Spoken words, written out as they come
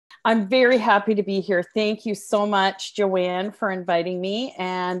I'm very happy to be here. Thank you so much, Joanne, for inviting me,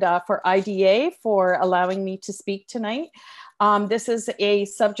 and for IDA for allowing me to speak tonight. This is a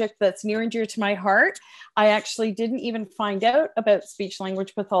subject that's near and dear to my heart. I actually didn't even find out about speech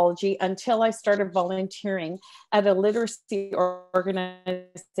language pathology until I started volunteering at a literacy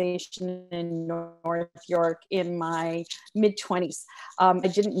organization in North York in my mid-20s. I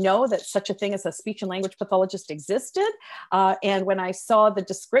didn't know that such a thing as a speech and language pathologist existed. And when I saw the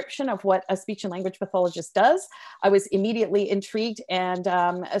description of what a speech and language pathologist does, I was immediately intrigued and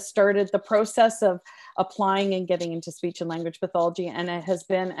started the process of applying and getting into speech and language pathology. And it has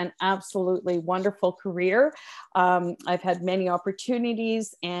been an absolutely wonderful career. I've had many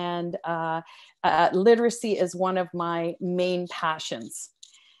opportunities, and literacy is one of my main passions.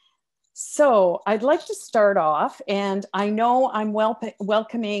 So I'd like to start off, and I know I'm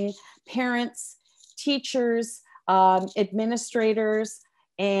welcoming parents, teachers, administrators,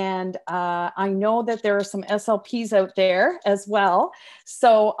 and I know that there are some SLPs out there as well.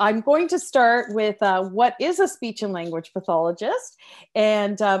 So I'm going to start with what is a speech and language pathologist?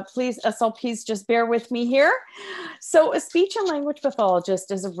 And please, SLPs, just bear with me here. So a speech and language pathologist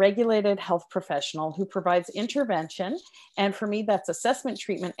is a regulated health professional who provides intervention. And for me, that's assessment,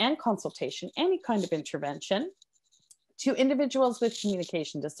 treatment, and consultation, any kind of intervention to individuals with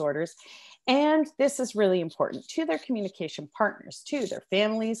communication disorders. And this is really important, to their communication partners, to their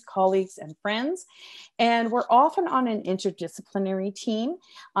families, colleagues, and friends. And we're often on an interdisciplinary team.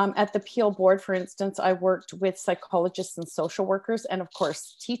 At the Peel board, for instance, I worked with psychologists and social workers, and of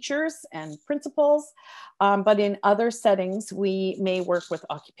course, teachers and principals. But in other settings, we may work with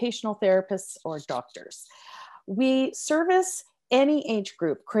occupational therapists or doctors. We service any age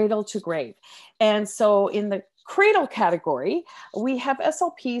group, cradle to grave. And so in the cradle category, we have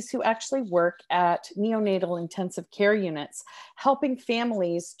SLPs who actually work at neonatal intensive care units, helping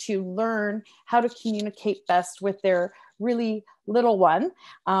families to learn how to communicate best with their really little one,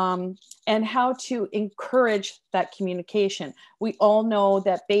 and how to encourage that communication. We all know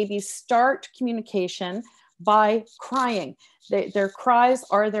that babies start communication by crying. Their cries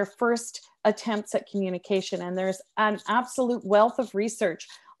are their first attempts at communication, and there's an absolute wealth of research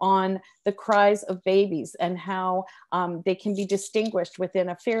on the cries of babies and how they can be distinguished within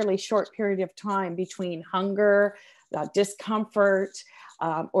a fairly short period of time between hunger, discomfort,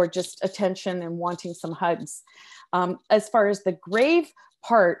 or just attention and wanting some hugs. As far as the grave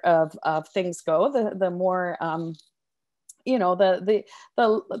part of things go, the more you know, the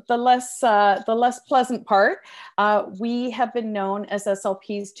less pleasant part, we have been known as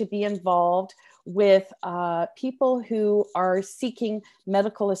SLPs to be involved with people who are seeking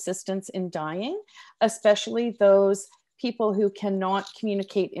medical assistance in dying, especially those people who cannot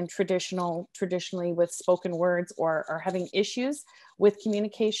communicate in traditionally with spoken words, or are having issues with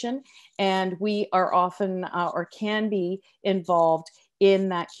communication. And we are often or can be involved in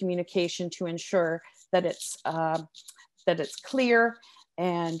that communication to ensure that it's clear,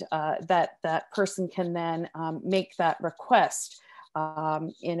 and that person can then make that request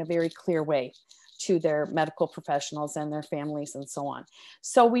in a very clear way to their medical professionals and their families and so on.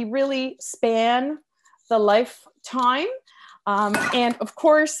 So we really span the lifetime. And of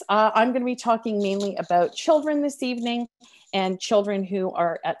course, I'm going to be talking mainly about children this evening, and children who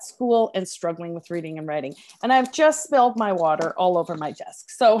are at school and struggling with reading and writing. And I've just spilled my water all over my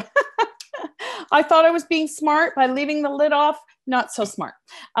desk. So I thought I was being smart by leaving the lid off. Not so smart.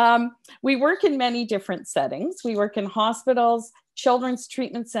 We work in many different settings. We work in hospitals, children's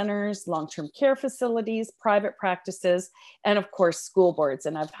treatment centers, long-term care facilities, private practices, and of course, school boards.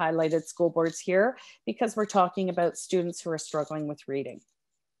 And I've highlighted school boards here because we're talking about students who are struggling with reading.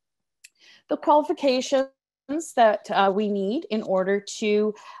 The qualifications that we need in order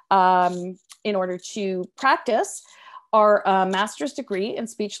to practice are a master's degree in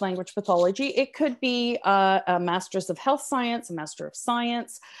speech language pathology. It could be a master's of health science, a master of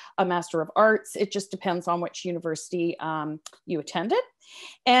science, a master of arts. It just depends on which university you attended.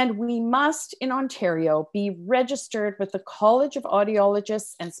 And we must, in Ontario, be registered with the College of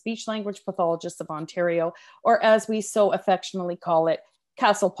Audiologists and Speech Language Pathologists of Ontario, or as we so affectionately call it,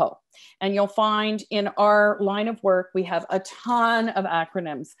 CASLPO. And you'll find in our line of work, we have a ton of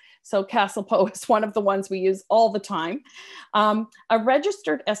acronyms. So CASLPO is one of the ones we use all the time. A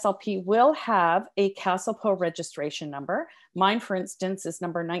registered SLP will have a CASLPO registration number. Mine, for instance, is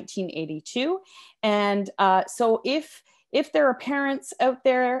number 1982. And so if there are parents out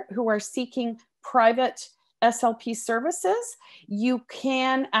there who are seeking private SLP services, you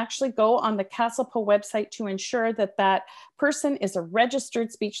can actually go on the CASLPA website to ensure that that person is a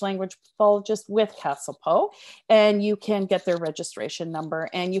registered speech language pathologist with CASLPA, and you can get their registration number.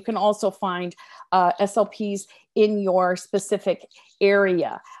 And you can also find SLPs in your specific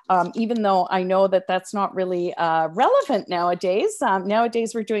area, even though I know that that's not really relevant nowadays.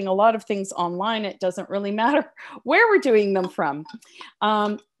 Nowadays, we're doing a lot of things online. It doesn't really matter where we're doing them from.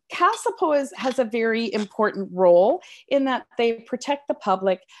 CASLPA has a very important role in that they protect the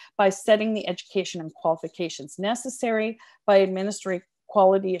public by setting the education and qualifications necessary, by administering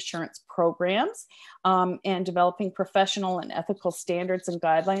quality assurance programs, and developing professional and ethical standards and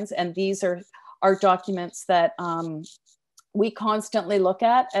guidelines. And these are documents that we constantly look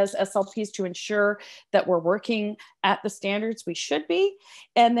at as SLPs to ensure that we're working at the standards we should be,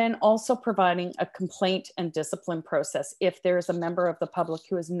 and then also providing a complaint and discipline process if there's a member of the public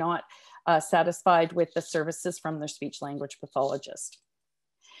who is not satisfied with the services from their speech language pathologist.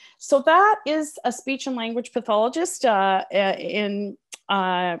 So that is a speech and language pathologist just in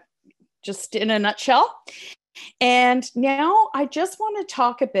a nutshell. And now I just want to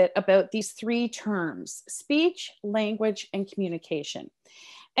talk a bit about these three terms: speech, language, and communication.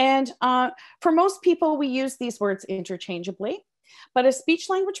 And for most people, we use these words interchangeably. But as speech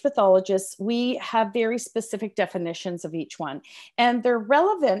language pathologists, we have very specific definitions of each one. And they're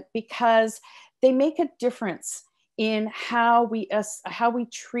relevant because they make a difference in how we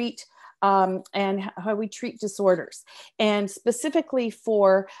treat and how we treat disorders. And specifically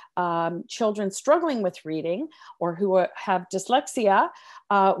for children struggling with reading or who have dyslexia,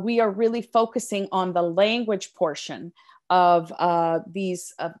 we are really focusing on the language portion of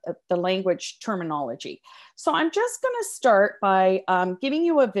the language terminology. So I'm just going to start by giving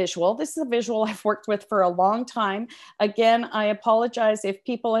you a visual. This is a visual I've worked with for a long time. Again, I apologize if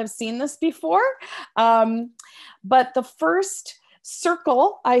people have seen this before, but the first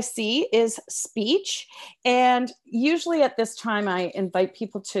circle I see is speech. And usually at this time, I invite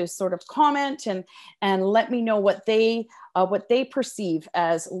people to sort of comment and let me know what they perceive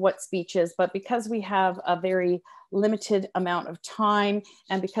as what speech is. But because we have a very limited amount of time,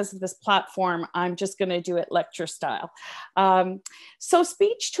 and because of this platform, I'm just going to do it lecture style. So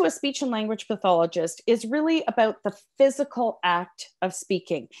speech to a speech and language pathologist is really about the physical act of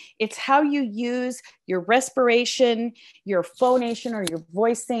speaking. It's how you use your respiration, your phonation or your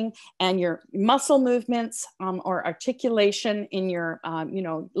voicing, and your muscle movements or articulation in your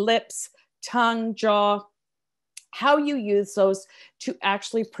lips, tongue, jaw, how you use those to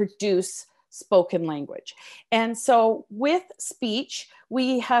actually produce spoken language. And so with speech,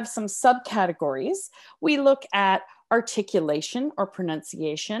 we have some subcategories. We look at articulation or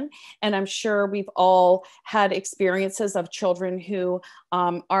pronunciation, and I'm sure we've all had experiences of children who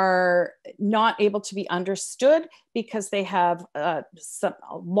are not able to be understood because they have a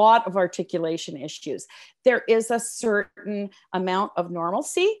lot of articulation issues. There is a certain amount of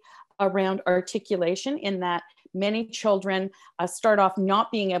normalcy around articulation in that many children start off not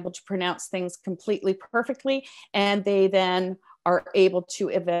being able to pronounce things completely perfectly, and they then are able to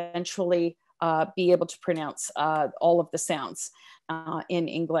eventually be able to pronounce all of the sounds in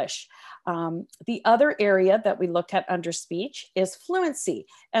English. The other area that we look at under speech is fluency,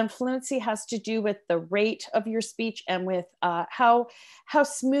 and fluency has to do with the rate of your speech and with how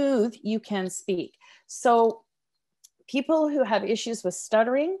smooth you can speak. So people who have issues with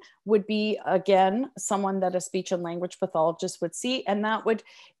stuttering would be, again, someone that a speech and language pathologist would see, and that would,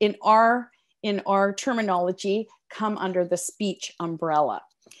 in our terminology, come under the speech umbrella.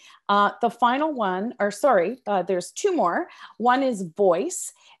 The final one, there's two more. One is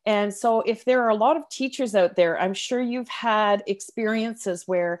voice. And so if there are a lot of teachers out there, I'm sure you've had experiences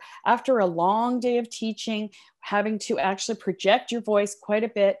where after a long day of teaching, having to actually project your voice quite a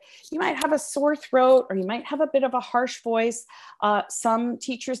bit, you might have a sore throat or you might have a bit of a harsh voice. Some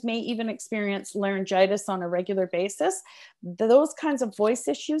teachers may even experience laryngitis on a regular basis. Those kinds of voice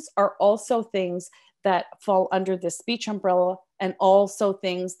issues are also things that fall under the speech umbrella, and also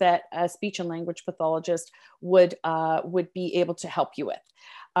things that a speech and language pathologist would be able to help you with.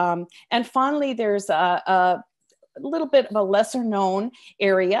 And finally, there's a little bit of a lesser known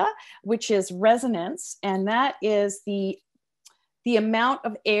area, which is resonance. And that is the amount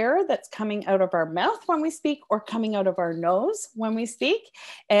of air that's coming out of our mouth when we speak or coming out of our nose when we speak.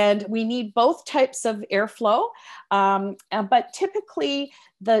 And we need both types of airflow. But typically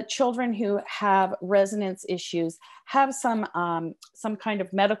the children who have resonance issues have some kind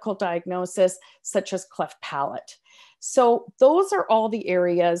of medical diagnosis, such as cleft palate. So those are all the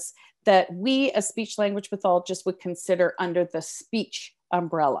areas that we as speech language pathologists would consider under the speech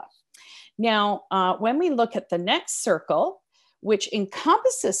umbrella. Now, when we look at the next circle, which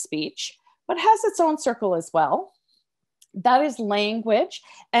encompasses speech, but has its own circle as well, that is language.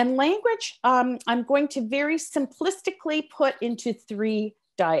 And language, I'm going to very simplistically put into 3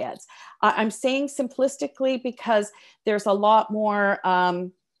 dyads. I'm saying simplistically because there's a lot more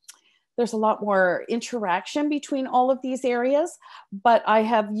interaction between all of these areas, but I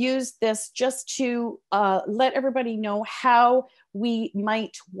have used this just to let everybody know how we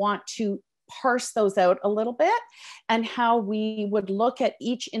might want to parse those out a little bit and how we would look at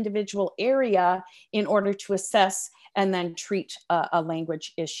each individual area in order to assess and then treat a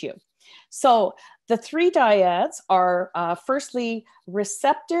language issue. So the 3 dyads are firstly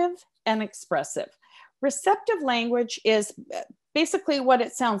receptive and expressive. Receptive language is basically what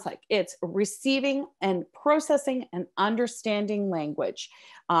it sounds like. It's receiving and processing and understanding language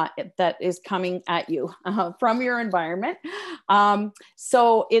that is coming at you from your environment.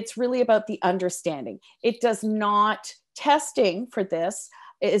 So it's really about the understanding. It does not, testing for this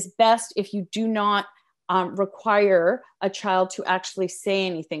is best if you do not require a child to actually say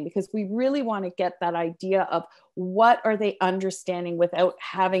anything, because we really want to get that idea of what are they understanding without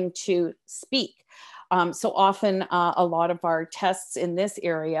having to speak. So often a lot of our tests in this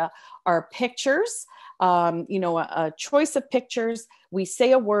area are pictures, a choice of pictures. We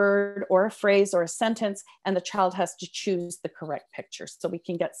say a word or a phrase or a sentence, and the child has to choose the correct picture so we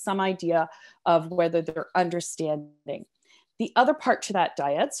can get some idea of whether they're understanding. The other part to that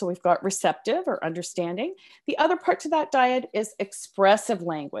dyad, so we've got receptive or understanding. The other part to that dyad is expressive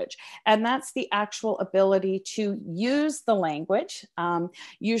language. And that's the actual ability to use the language.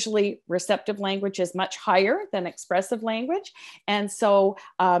 Usually receptive language is much higher than expressive language. And so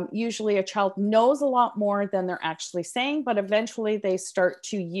usually a child knows a lot more than they're actually saying, but eventually they start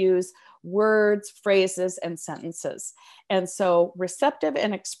to use words, phrases, and sentences. And so receptive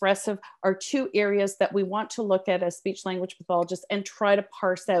and expressive are 2 areas that we want to look at as speech language pathologists and try to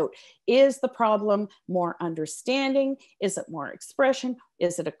parse out. Is the problem more understanding? Is it more expression?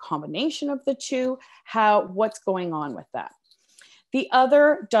 Is it a combination of the 2? What's going on with that? The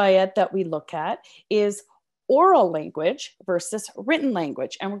other dyad that we look at is oral language versus written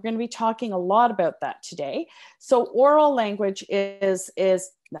language. And we're going to be talking a lot about that today. So oral language is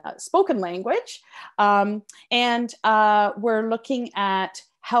spoken language. And we're looking at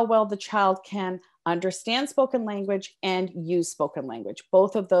how well the child can understand spoken language and use spoken language,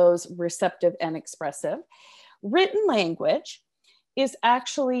 both of those receptive and expressive. Written language is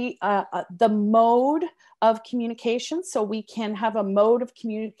actually the mode of communication. So we can have a mode of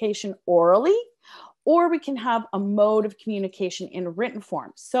communication orally, or we can have a mode of communication in written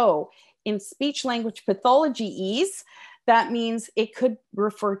form. So in speech language pathology, that means it could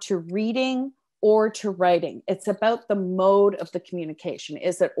refer to reading or to writing. It's about the mode of the communication.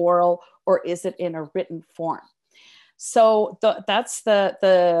 Is it oral or is it in a written form? So that's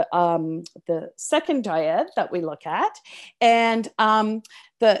the second dyad that we look at. And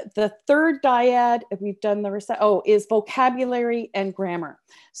the third dyad, we've done is vocabulary and grammar.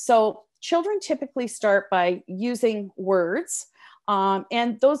 So children typically start by using words,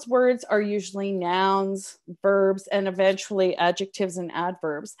 and those words are usually nouns, verbs, and eventually adjectives and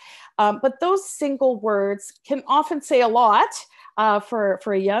adverbs. But those single words can often say a lot for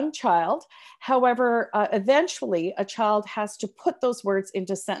a young child. However, eventually a child has to put those words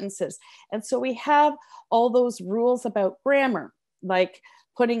into sentences. And so we have all those rules about grammar, like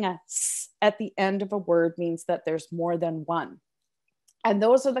putting a s at the end of a word means that there's more than one. And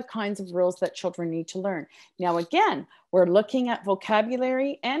those are the kinds of rules that children need to learn. Now, again, we're looking at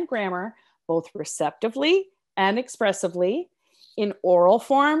vocabulary and grammar, both receptively and expressively, in oral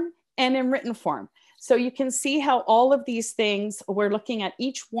form and in written form. So you can see how all of these things, we're looking at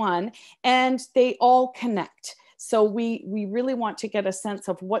each one, and they all connect. So we really want to get a sense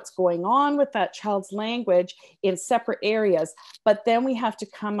of what's going on with that child's language in separate areas, but then we have to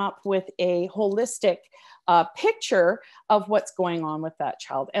come up with a holistic picture of what's going on with that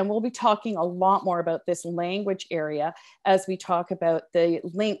child. And we'll be talking a lot more about this language area as we talk about the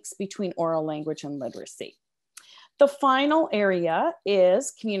links between oral language and literacy. The final area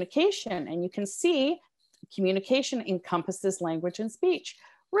is communication. And you can see communication encompasses language and speech.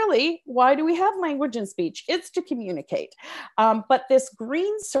 Really, why do we have language and speech? It's to communicate. But this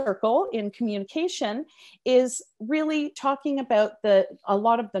green circle in communication is really talking about a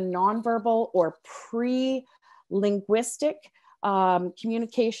lot of the nonverbal or pre-linguistic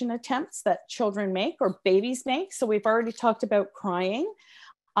communication attempts that children make or babies make. So we've already talked about crying.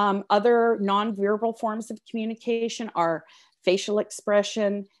 Other nonverbal forms of communication are facial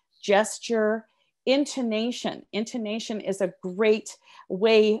expression, gesture, Intonation. Intonation is a great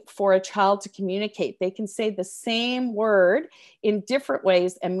way for a child to communicate. They can say the same word in different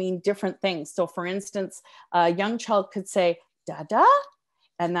ways and mean different things. So for instance, a young child could say, Dada,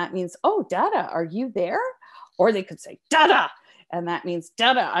 and that means, oh, Dada, are you there? Or they could say, Dada, and that means,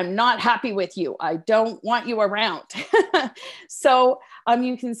 Dada, I'm not happy with you. I don't want you around. So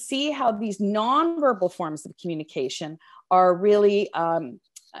you can see how these nonverbal forms of communication are really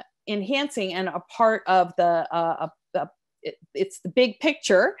enhancing and a part of it's the big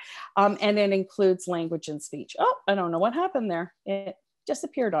picture, and it includes language and speech. Oh, I don't know what happened there. It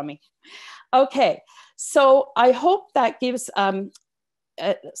disappeared on me. Okay, so I hope that gives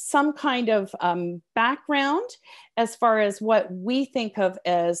some kind of background as far as what we think of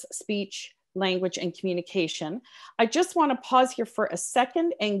as speech, language, and communication. I just want to pause here for a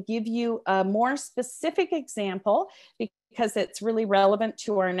second and give you a more specific example, because it's really relevant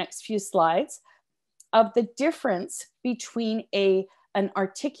to our next few slides, of the difference between an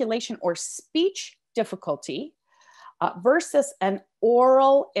articulation or speech difficulty versus an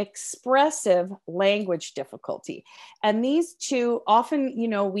oral expressive language difficulty. And these two often, you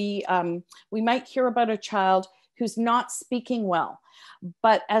know, we might hear about a child who's not speaking well.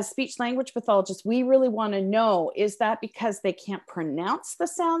 But as speech language pathologists, we really want to know, is that because they can't pronounce the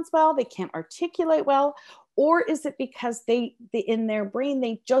sounds well, they can't articulate well, or is it because they in their brain,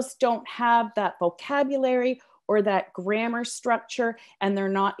 they just don't have that vocabulary or that grammar structure, and they're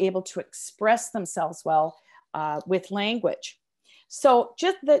not able to express themselves well with language? So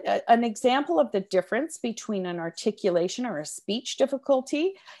just an example of the difference between an articulation or a speech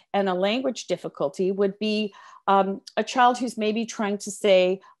difficulty and a language difficulty would be a child who's maybe trying to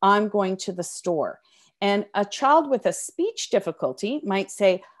say, I'm going to the store. And a child with a speech difficulty might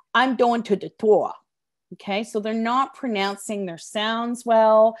say, I'm going to the store. Okay, so they're not pronouncing their sounds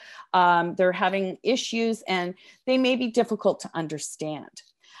well. They're having issues and they may be difficult to understand.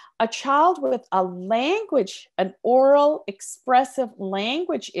 A child with a language, an oral expressive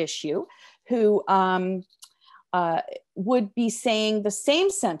language issue, who would be saying the same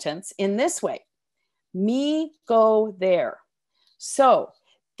sentence in this way: me go there. So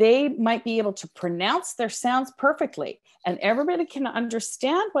they might be able to pronounce their sounds perfectly and everybody can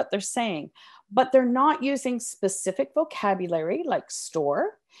understand what they're saying, but they're not using specific vocabulary like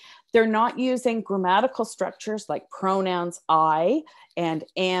store. They're not using grammatical structures like pronouns I and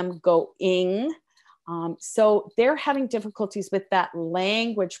am, going. So they're having difficulties with that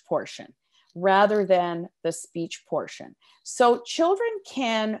language portion rather than the speech portion. So children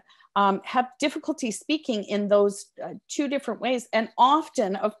can have difficulty speaking in those two different ways. And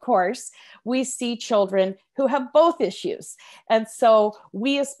often, of course, we see children who have both issues. And so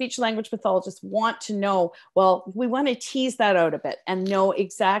we as speech language pathologists want to know, well, we want to tease that out a bit and know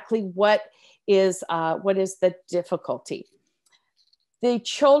exactly what is the difficulty. The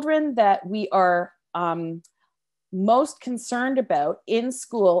children that we are most concerned about in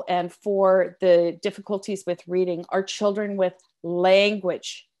school and for the difficulties with reading are children with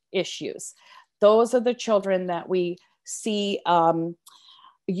language issues. Those are the children that we see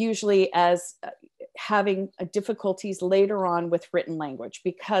usually as having difficulties later on with written language,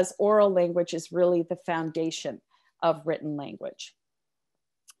 because oral language is really the foundation of written language.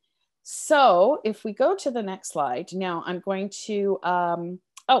 So if we go to the next slide, now I'm going to, I'm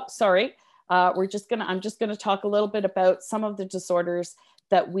just gonna talk a little bit about some of the disorders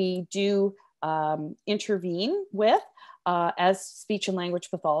that we do intervene with as speech and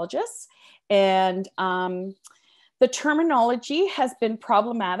language pathologists. And the terminology has been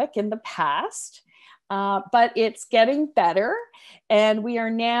problematic in the past, but it's getting better. And we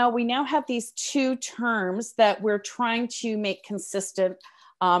now have these two terms that we're trying to make consistent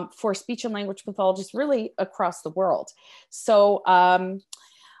for speech and language pathologists really across the world. So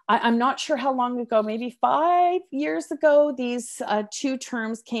I'm not sure how long ago, maybe 5 years ago, these two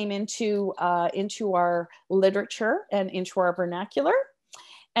terms came into our literature and into our vernacular.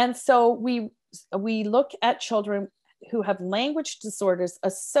 And so we look at children who have language disorders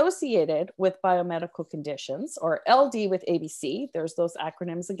associated with biomedical conditions, or LD with ABC. There's those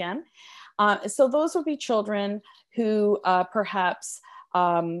acronyms again. So those would be children who perhaps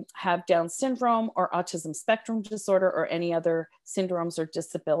have Down syndrome or autism spectrum disorder or any other syndromes or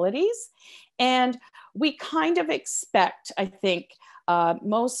disabilities. And we kind of expect, I think,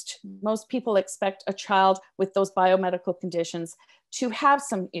 most people expect a child with those biomedical conditions to have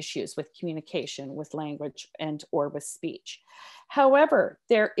some issues with communication, with language, and or with speech. However,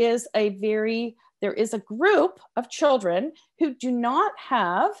 there is a group of children who do not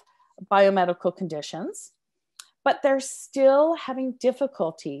have biomedical conditions, but they're still having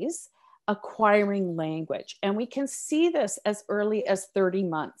difficulties acquiring language. And we can see this as early as 30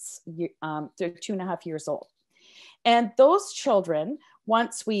 months, they're 2.5 years old. And those children,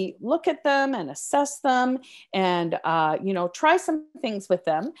 once we look at them and assess them and, try some things with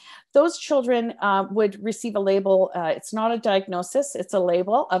them, those children would receive a label. It's not a diagnosis, it's a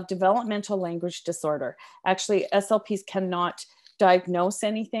label of developmental language disorder. Actually, SLPs cannot diagnose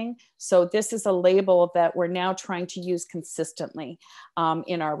anything. So this is a label that we're now trying to use consistently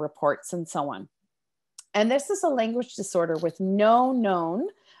in our reports and so on. And this is a language disorder with no known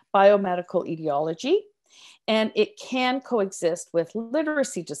biomedical etiology. And it can coexist with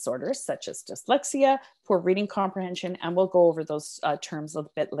literacy disorders such as dyslexia, poor reading comprehension, and we'll go over those terms a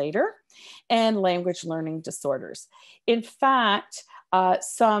bit later, and language learning disorders. In fact,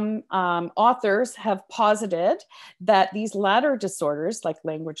 some authors have posited that these latter disorders, like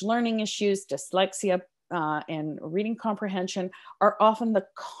language learning issues, dyslexia, and reading comprehension, are often the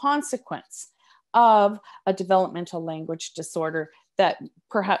consequence of a developmental language disorder that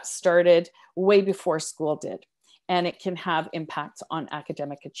perhaps started way before school did, and it can have impacts on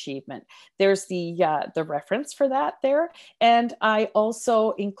academic achievement. There's the reference for that there, and I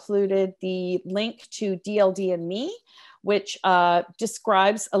also included the link to DLD and Me, which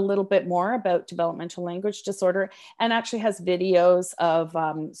describes a little bit more about developmental language disorder, and actually has videos of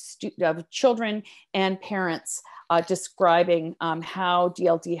children and parents describing how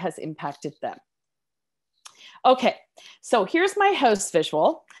DLD has impacted them. Okay, so here's my house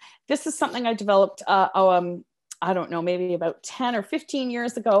visual. This is something I developed, I don't know, maybe about 10 or 15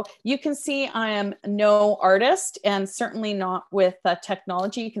 years ago. You can see I am no artist, and certainly not with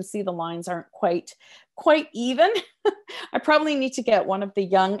technology. You can see the lines aren't quite even. I probably need to get one of the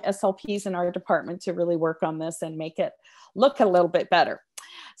young SLPs in our department to really work on this and make it look a little bit better.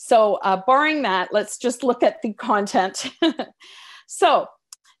 So barring that, let's just look at the content. So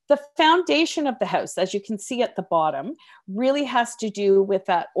the foundation of the house, as you can see at the bottom, really has to do with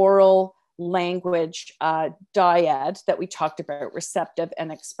that oral language dyad that we talked about, receptive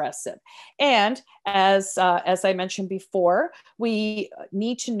and expressive. And as I mentioned before, we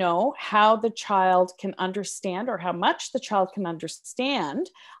need to know how the child can understand, or how much the child can understand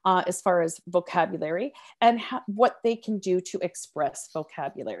as far as vocabulary, and what they can do to express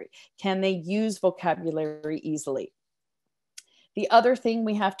vocabulary. Can they use vocabulary easily? The other thing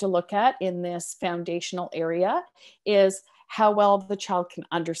we have to look at in this foundational area is how well the child can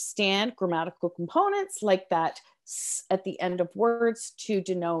understand grammatical components like that s at the end of words to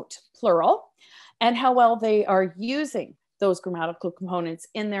denote plural, and how well they are using those grammatical components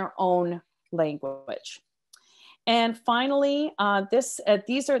in their own language. And finally, this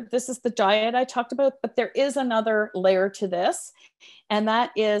is the dyad I talked about, but there is another layer to this, and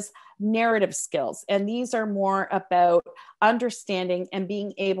that is narrative skills. And these are more about understanding and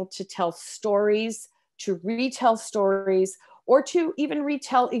being able to tell stories, to retell stories, or to even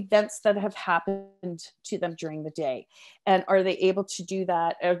retell events that have happened to them during the day. And are they able to do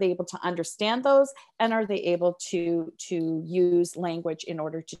that? Are they able to understand those? And are they able to use language in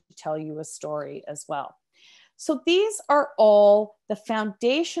order to tell you a story as well? So these are all the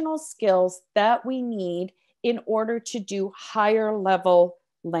foundational skills that we need in order to do higher level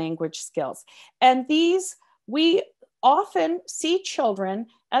language skills. And these, we often see children,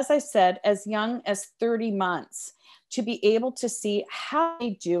 as I said, as young as 30 months to be able to see how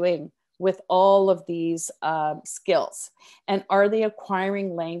they're doing with all of these skills. And are they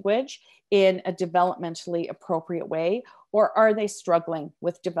acquiring language in a developmentally appropriate way, or are they struggling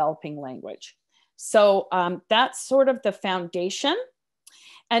with developing language? So that's sort of the foundation.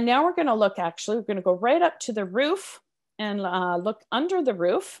 And now we're going to look, actually, we're going to go right up to the roof and look under the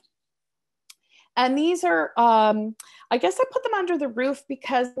roof. And these are, I guess I put them under the roof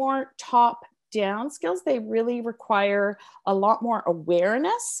because more top-down skills, they really require a lot more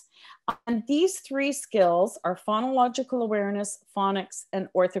awareness. And these three skills are phonological awareness, phonics, and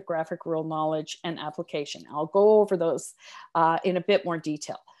orthographic rule knowledge and application. I'll go over those in a bit more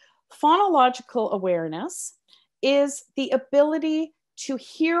detail. Phonological awareness is the ability to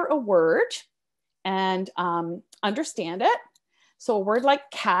hear a word and understand it. So a word like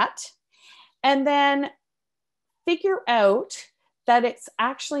cat, and then figure out that it's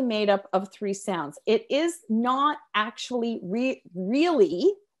actually made up of three sounds. It is not actually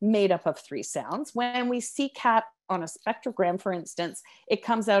really made up of three sounds. When we see cat on a spectrogram, for instance, it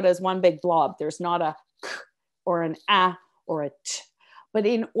comes out as one big blob. There's not a k or an a or a t. But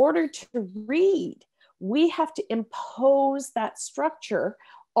in order to read, we have to impose that structure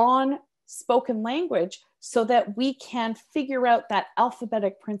on spoken language so that we can figure out that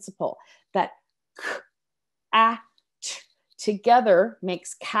alphabetic principle, that k, a, t together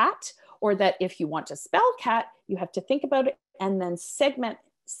makes cat, or that if you want to spell cat, you have to think about it and then segment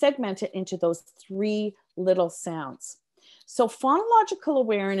it into those three little sounds. So phonological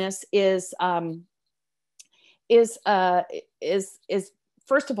awareness is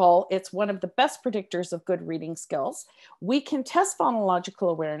first of all, it's one of the best predictors of good reading skills. We can test phonological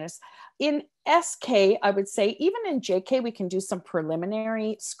awareness. In SK, I would say, even in JK, we can do some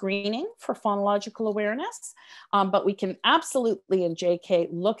preliminary screening for phonological awareness, but we can absolutely in JK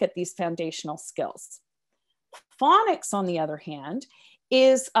look at these foundational skills. Phonics, on the other hand,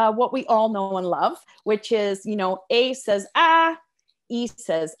 is what we all know and love, which is, you know, A says ah, E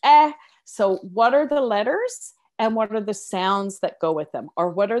says eh. So what are the letters? And what are the sounds that go with them? Or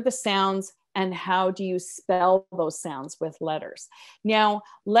what are the sounds and how do you spell those sounds with letters? Now,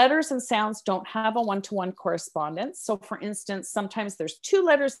 letters and sounds don't have a one-to-one correspondence. So for instance, sometimes there's two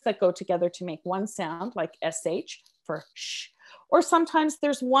letters that go together to make one sound, like SH for sh. Or sometimes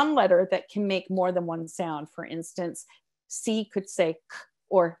there's one letter that can make more than one sound. For instance, C could say k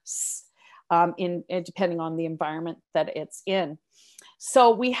or s, depending on the environment that it's in.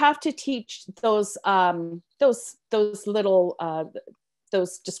 So we have to teach those little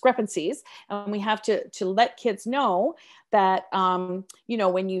those discrepancies, and we have to let kids know that you know,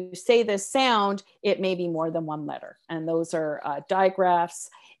 when you say this sound, it may be more than one letter, and those are digraphs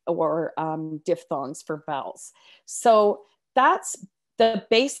or diphthongs for vowels. So that's the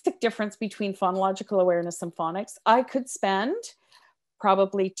basic difference between phonological awareness and phonics. I could spend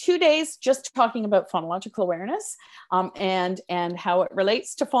probably 2 days just talking about phonological awareness and how it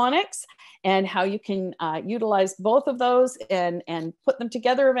relates to phonics and how you can utilize both of those and put them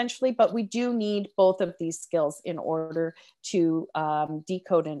together eventually. But we do need both of these skills in order to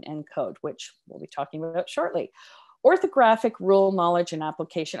decode and encode, which we'll be talking about shortly. Orthographic, rule, knowledge, and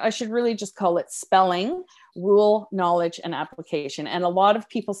application. I should really just call it spelling, rule, knowledge, and application. And a lot of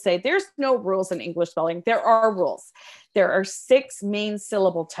people say there's no rules in English spelling. There are rules. There are 6 main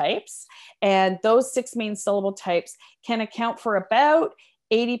syllable types, and those 6 main syllable types can account for about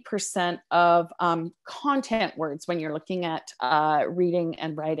 80% of content words when you're looking at reading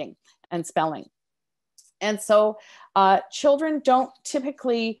and writing and spelling. And so children don't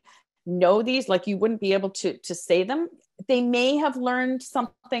typically know these, like you wouldn't be able to say them. They may have learned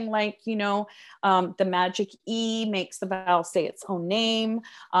something like, you know, the magic E makes the vowel say its own name.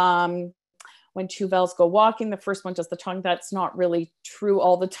 When 2 vowels go walking, the first one does the tongue. That's not really true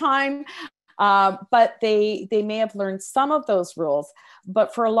all the time. But they may have learned some of those rules.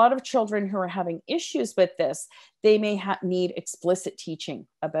 But for a lot of children who are having issues with this, they may need explicit teaching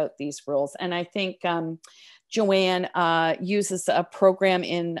about these rules. And I think Joanne uses a program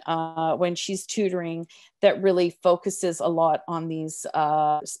in when she's tutoring that really focuses a lot on these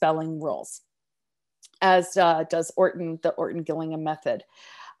spelling rules, as does Orton, the Orton-Gillingham method.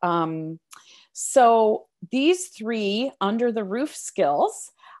 So these 3 under the roof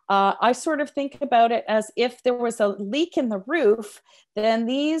skills, I sort of think about it as if there was a leak in the roof, then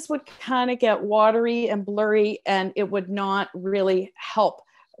these would kind of get watery and blurry, and it would not really help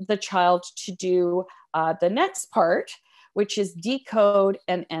the child to do the next part, which is decode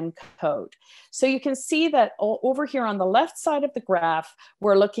and encode. So you can see that over here on the left side of the graph,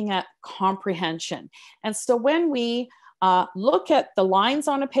 we're looking at comprehension. And so when we look at the lines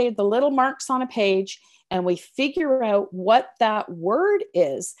on a page, the little marks on a page, and we figure out what that word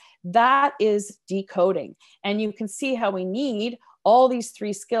is, that is decoding. And you can see how we need all these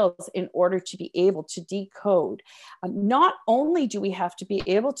 3 skills in order to be able to decode. Not only do we have to be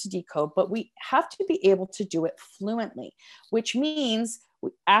able to decode, but we have to be able to do it fluently, which means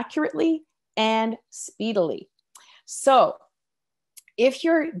accurately and speedily. So if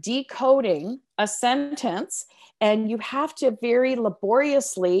you're decoding a sentence and you have to very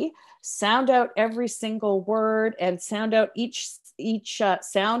laboriously sound out every single word and sound out each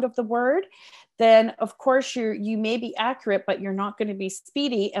sound of the word, then of course you may be accurate, but you're not going to be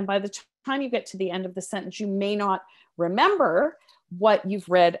speedy. And by the time you get to the end of the sentence, you may not remember what you've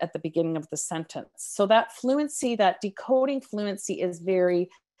read at the beginning of the sentence. So that fluency, that decoding fluency is very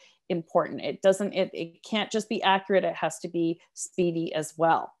important. It can't just be accurate, it has to be speedy as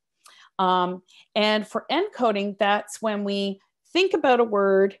well. And for encoding, that's when we think about a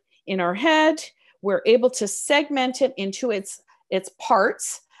word in our head, we're able to segment it into its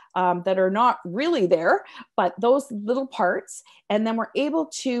parts that are not really there, but those little parts, and then we're able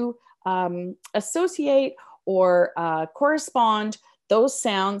to associate or correspond those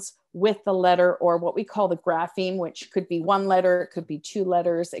sounds with the letter, or what we call the grapheme, which could be 1 letter, it could be 2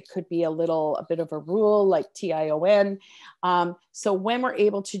 letters, it could be a bit of a rule like TION. So when we're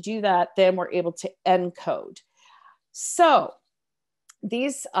able to do that, then we're able to encode. So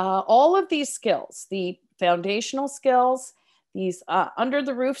these, all of these skills, the foundational skills, these under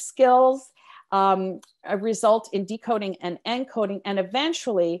the roof skills, result in decoding and encoding, and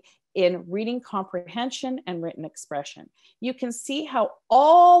eventually in reading comprehension and written expression. You can see how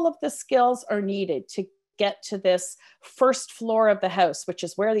all of the skills are needed to get to this first floor of the house, which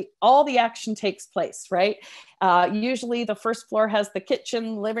is where all the action takes place, right? Usually the first floor has the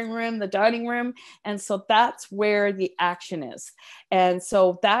kitchen, living room, the dining room. And so that's where the action is. And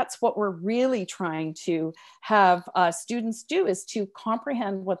so that's what we're really trying to have students do, is to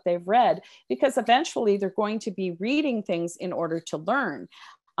comprehend what they've read, because eventually they're going to be reading things in order to learn.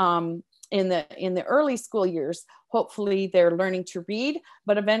 In the early school years, hopefully they're learning to read,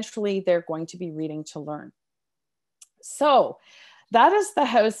 but eventually they're going to be reading to learn. So that is the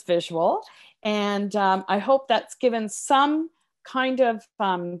house visual. And I hope that's given some kind of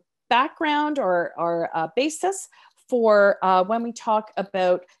background or basis for when we talk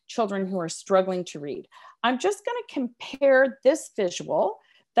about children who are struggling to read. I'm just going to compare this visual,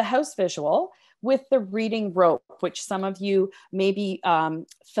 the house visual, with the reading rope, which some of you may be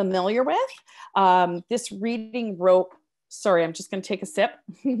familiar with. This reading rope, sorry, I'm just going to take a sip.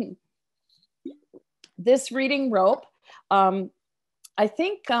 This reading rope, I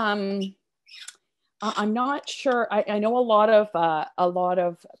think, I'm not sure, I know a lot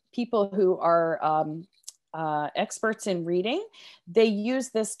of people who are experts in reading. They use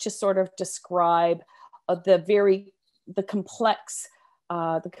this to sort of describe the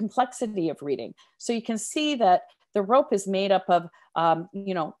complexity of reading. So you can see that the rope is made up of,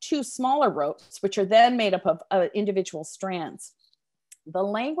 two smaller ropes, which are then made up of individual strands. The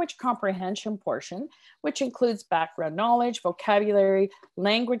language comprehension portion, which includes background knowledge, vocabulary,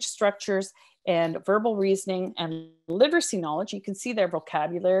 language structures, and verbal reasoning and literacy knowledge. You can see their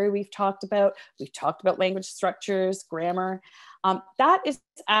vocabulary we've talked about language structures, grammar. That is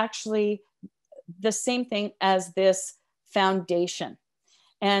actually the same thing as this foundation.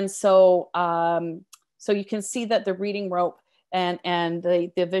 And so, so you can see that the reading rope and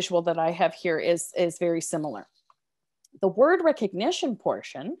the visual that I have here is very similar. The word recognition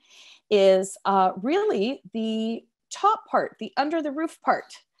portion is really the top part, the under the roof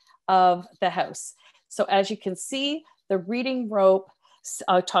part of the house. So as you can see, the reading rope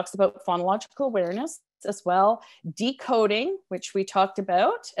talks about phonological awareness as well, decoding, which we talked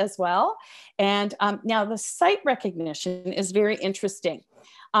about as well. And now the sight recognition is very interesting.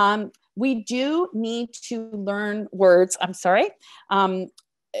 We do need to learn words,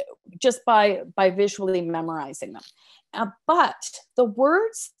 just by visually memorizing them. But the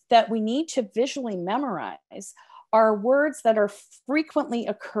words that we need to visually memorize are words that are frequently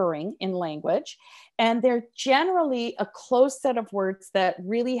occurring in language, and they're generally a close set of words that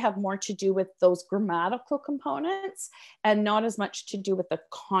really have more to do with those grammatical components and not as much to do with the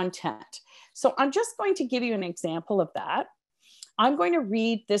content. So I'm just going to give you an example of that. I'm going to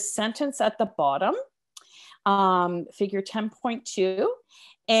read this sentence at the bottom, figure 10.2,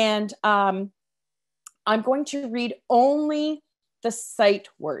 and I'm going to read only the sight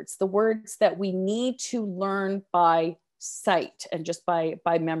words, the words that we need to learn by sight and just by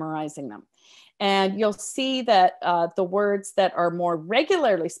memorizing them. And you'll see that the words that are more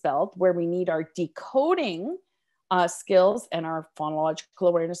regularly spelled, where we need our decoding skills and our phonological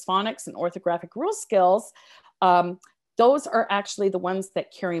awareness, phonics, and orthographic rule skills, those are actually the ones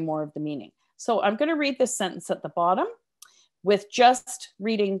that carry more of the meaning. So I'm going to read this sentence at the bottom with just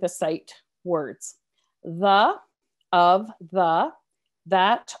reading the sight words. The, of, the,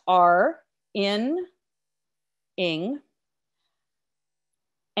 that, are, in, ing,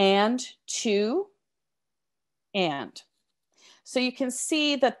 and, to, and. So you can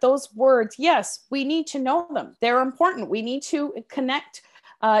see that those words, yes, we need to know them. They're important. We need to connect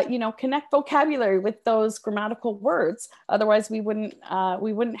vocabulary with those grammatical words. Otherwise, we wouldn't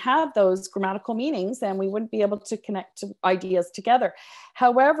have those grammatical meanings, and we wouldn't be able to connect ideas together.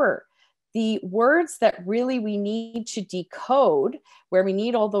 However, the words that really we need to decode, where we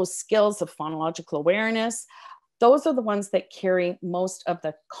need all those skills of phonological awareness, those are the ones that carry most of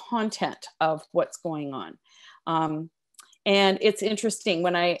the content of what's going on. And it's interesting,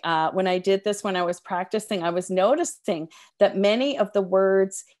 when I did this, when I was practicing, I was noticing that many of the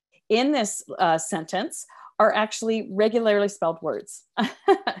words in this sentence are actually regularly spelled words.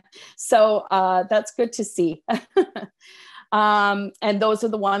 So that's good to see. And those are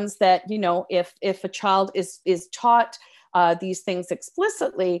the ones that, if a child is taught these things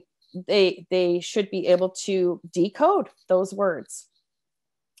explicitly, they should be able to decode those words.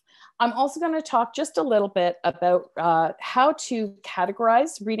 I'm also going to talk just a little bit about how to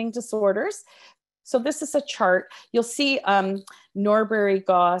categorize reading disorders. So this is a chart. You'll see Norbury and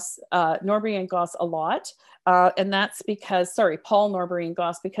Goss a lot. And that's because, sorry, Paul Norbury and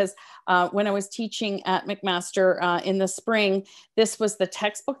Goss, because when I was teaching at McMaster in the spring, this was the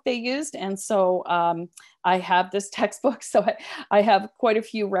textbook they used. And so I have this textbook, so I have quite a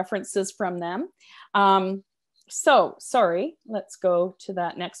few references from them. So sorry, let's go to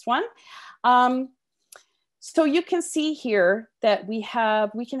that next one. So you can see here that we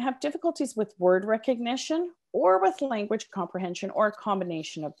can have difficulties with word recognition or with language comprehension, or a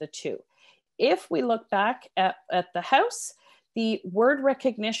combination of the two. If we look back at the house, the word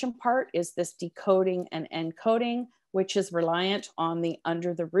recognition part is this decoding and encoding, which is reliant on the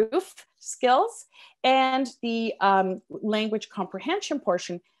under the roof skills. And the language comprehension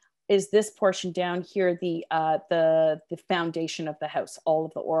portion is this portion down here, the foundation of the house, all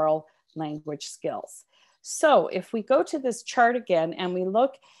of the oral language skills. So if we go to this chart again and we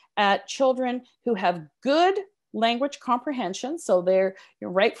look at children who have good language comprehension, so they're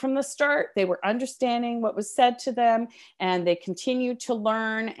right from the start, they were understanding what was said to them, and they continued to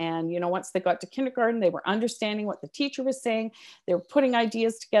learn. And once they got to kindergarten, they were understanding what the teacher was saying, they were putting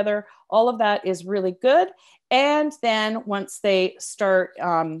ideas together. All of that is really good. And then once they start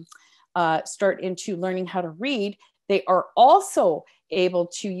into learning how to read, they are also able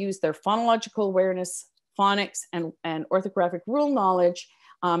to use their phonological awareness, phonics, and orthographic rule knowledge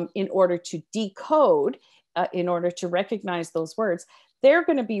in order to decode, in order to recognize those words. They're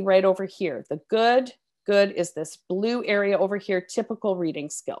going to be right over here. The good is this blue area over here, typical reading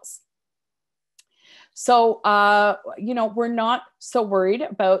skills. So, we're not so worried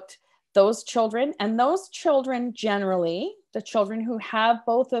about those children. And those children generally, the children who have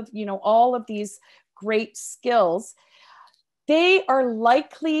both of, all of these great skills, they are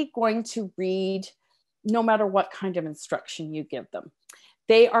likely going to read no matter what kind of instruction you give them.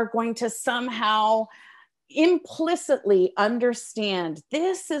 They are going to somehow implicitly understand,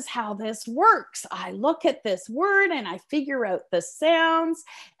 this is how this works. I look at this word and I figure out the sounds,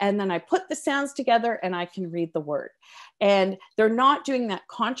 and then I put the sounds together and I can read the word. And they're not doing that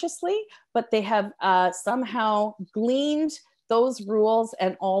consciously, but they have somehow gleaned those rules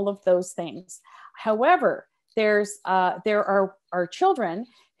and all of those things. However, there are children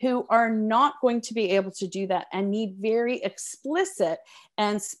who are not going to be able to do that and need very explicit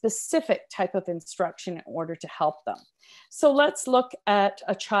and specific type of instruction in order to help them. So let's look at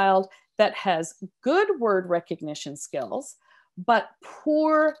a child that has good word recognition skills, but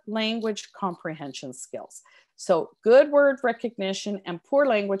poor language comprehension skills. So good word recognition and poor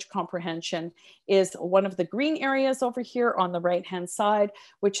language comprehension is one of the green areas over here on the right-hand side,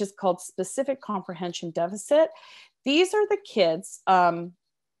 which is called specific comprehension deficit. These are the kids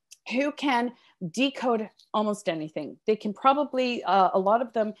who can decode almost anything. They can probably, a lot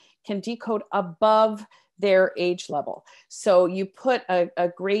of them can decode above their age level. So you put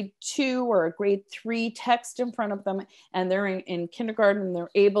a grade 2 or a grade 3 text in front of them, and they're in kindergarten, and they're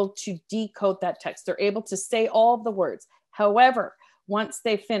able to decode that text. They're able to say all of the words. However, once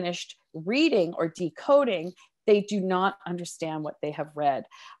they finished reading or decoding, they do not understand what they have read.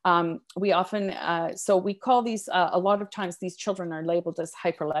 We often, so we call these, a lot of times these children are labeled as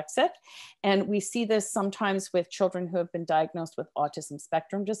hyperlexic. And we see this sometimes with children who have been diagnosed with autism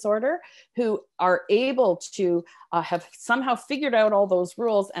spectrum disorder, who are able to have somehow figured out all those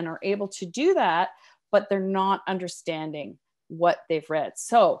rules and are able to do that, but they're not understanding what they've read.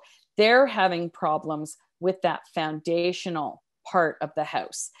 So they're having problems with that foundational part of the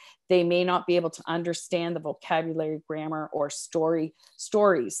house. They may not be able to understand the vocabulary, grammar, or stories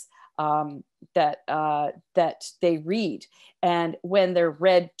that they read. And when they're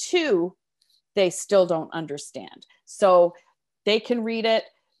read to, they still don't understand. So they can read it,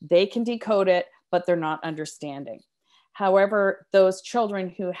 they can decode it, but they're not understanding. However, those children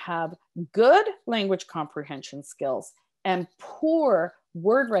who have good language comprehension skills and poor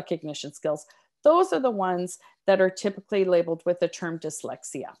word recognition skills, those are the ones that are typically labeled with the term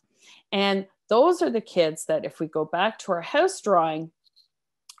dyslexia. And those are the kids that, if we go back to our house drawing,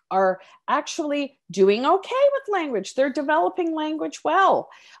 are actually doing okay with language. They're developing language well.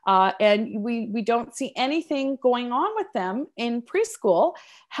 And we don't see anything going on with them in preschool.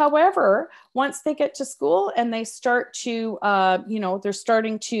 However, once they get to school and they start to, they're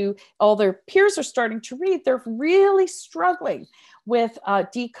starting to, all their peers are starting to read, they're really struggling with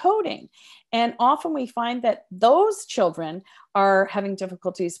decoding. And often we find that those children are having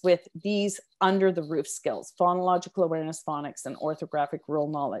difficulties with these under the roof skills, phonological awareness, phonics, and orthographic rule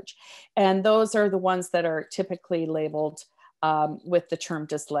knowledge. And those are the ones that are typically labeled with the term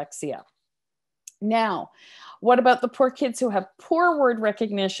dyslexia. Now, what about the poor kids who have poor word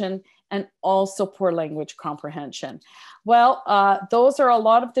recognition and also poor language comprehension. Well, those are a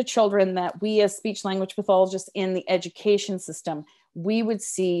lot of the children that we as speech language pathologists in the education system, we would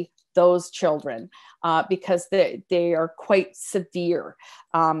see those children because they are quite severe.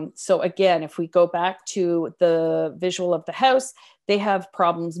 So again, if we go back to the visual of the house, they have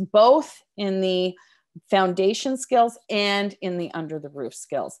problems both in the foundation skills and in the under the roof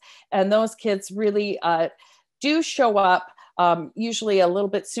skills. And those kids really do show up usually a little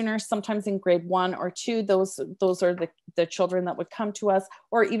bit sooner, sometimes in grade 1 or 2. Those are the children that would come to us,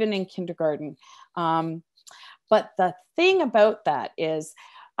 or even in kindergarten. But the thing about that is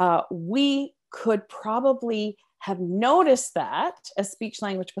we could probably have noticed that as speech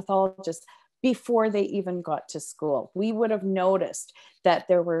language pathologists before they even got to school. We would have noticed that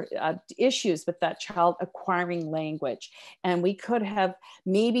there were issues with that child acquiring language. And we could have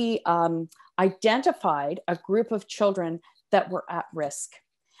maybe identified a group of children that were at risk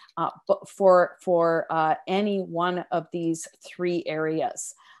for any one of these 3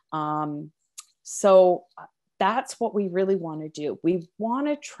 areas. So that's what we really want to do. We want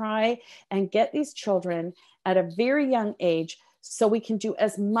to try and get these children at a very young age so we can do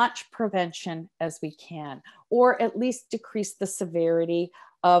as much prevention as we can, or at least decrease the severity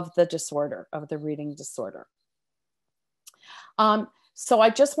of the disorder, of the reading disorder. So I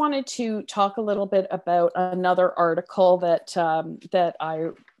just wanted to talk a little bit about another article that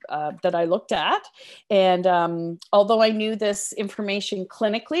I looked at. And although I knew this information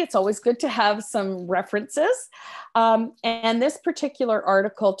clinically, it's always good to have some references. And this particular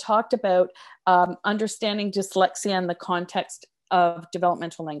article talked about understanding dyslexia in the context of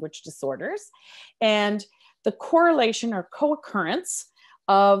developmental language disorders, and the correlation or co-occurrence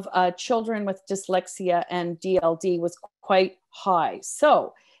of children with dyslexia and DLD was quite high.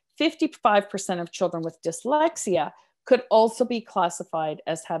 So 55% of children with dyslexia could also be classified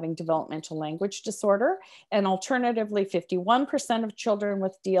as having developmental language disorder, and alternatively 51% of children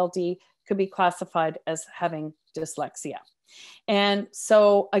with DLD could be classified as having dyslexia. And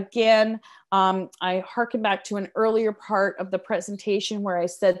so again, I hearken back to an earlier part of the presentation where I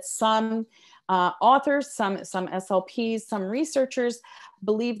said some authors, some SLPs, some researchers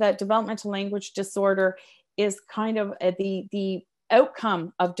believe that developmental language disorder is kind of the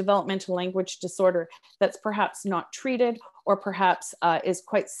outcome of developmental language disorder that's perhaps not treated, or perhaps is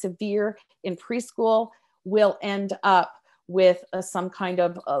quite severe in preschool, will end up with some kind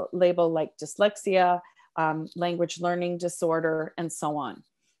of label like dyslexia, language learning disorder, and so on.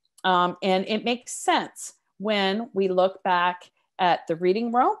 And it makes sense when we look back at the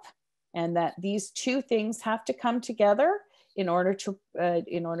reading rope, and that these 2 things have to come together in order to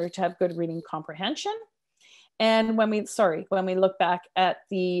have good reading comprehension. And when we look back at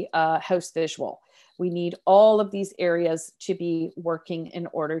the house visual, we need all of these areas to be working in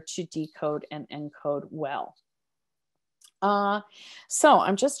order to decode and encode well. So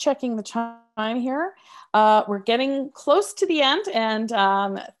I'm just checking the time here. We're getting close to the end, and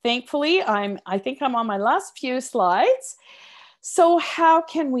thankfully I think I'm on my last few slides. So how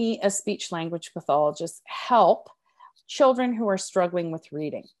can we as speech language pathologists help children who are struggling with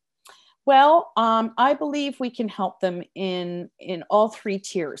reading? Well, I believe we can help them in all 3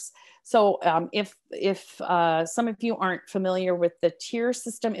 tiers. So if some of you aren't familiar with the tier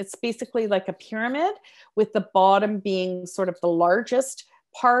system, it's basically like a pyramid, with the bottom being sort of the largest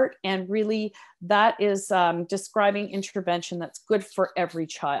part, and really that is describing intervention that's good for every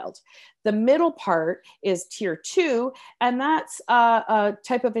child. The middle part is tier 2, and that's a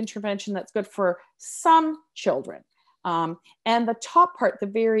type of intervention that's good for some children. And the top part, the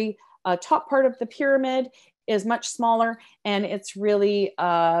very top part of the pyramid, is much smaller, and it's really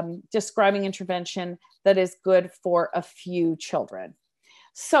describing intervention that is good for a few children.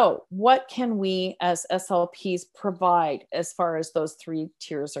 So what can we as SLPs provide as far as those 3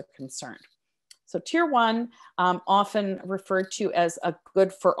 tiers are concerned? So tier 1, often referred to as a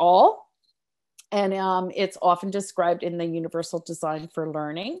good for all. And it's often described in the universal design for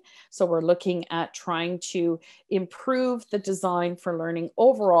learning. So we're looking at trying to improve the design for learning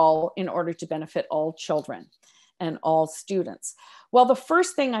overall in order to benefit all children and all students. Well, the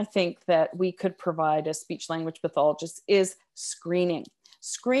first thing I think that we could provide as speech language pathologists is screening.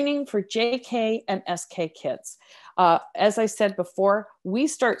 Screening for JK and SK kids. As I said before, we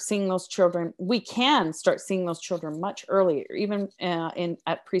start seeing those children, we can start seeing those children much earlier, even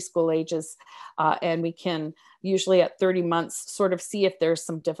at preschool ages, and we can usually at 30 months sort of see if there's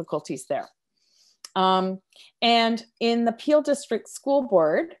some difficulties there. And in the Peel District School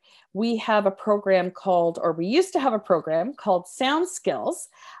Board, we have a program called, or we used to have a program called Sound Skills.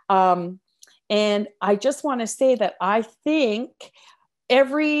 And I just want to say that I think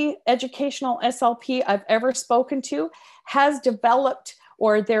every educational SLP I've ever spoken to has developed,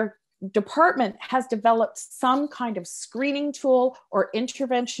 or their department has developed, some kind of screening tool or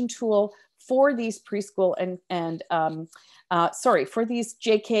intervention tool for these preschool for these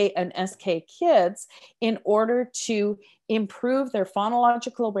JK and SK kids, in order to improve their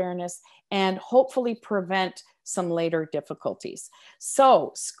phonological awareness and hopefully prevent some later difficulties.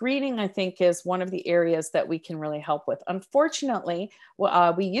 So screening, I think, is one of the areas that we can really help with. Unfortunately,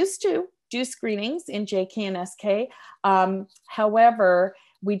 we used to do screenings in JK and SK. However,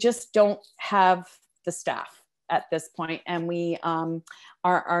 we just don't have the staff at this point, and we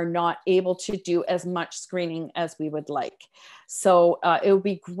are not able to do as much screening as we would like. So it would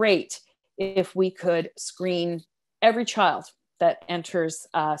be great if we could screen every child that enters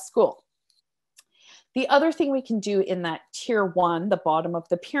school. The other thing we can do in that tier 1, the bottom of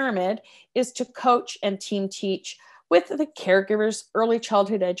the pyramid, is to coach and team teach with the caregivers, early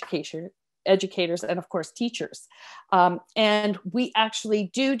childhood educators, and of course teachers. And we actually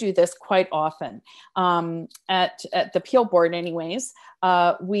do this quite often. At the Peel Board anyways,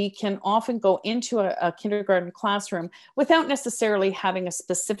 we can often go into a kindergarten classroom without necessarily having a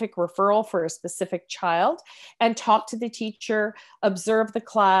specific referral for a specific child, and talk to the teacher, observe the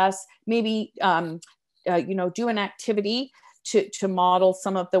class, maybe do an activity to model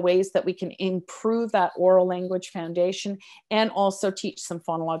some of the ways that we can improve that oral language foundation, and also teach some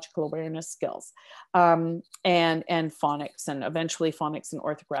phonological awareness skills, and phonics, and eventually phonics and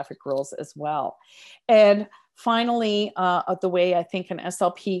orthographic rules as well. And finally, the way I think an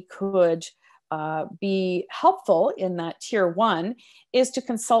SLP could be helpful in that tier 1 is to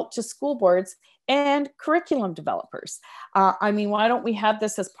consult to school boards and curriculum developers. I mean, why don't we have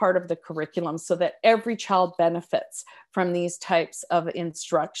this as part of the curriculum so that every child benefits from these types of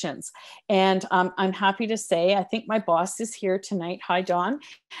instructions? And I'm happy to say, I think my boss is here tonight. Hi, Dawn.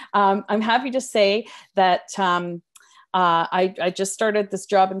 I'm happy to say that I just started this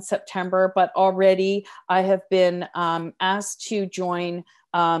job in September, but already I have been asked to join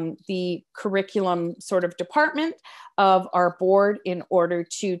the curriculum sort of department of our board in order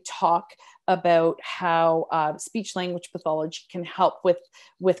to talk about how speech language pathology can help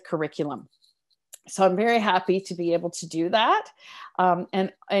with curriculum. So I'm very happy to be able to do that.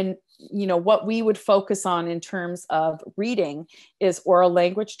 And what we would focus on in terms of reading is oral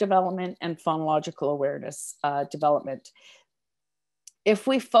language development and phonological awareness development. If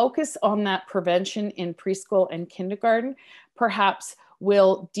we focus on that prevention in preschool and kindergarten, perhaps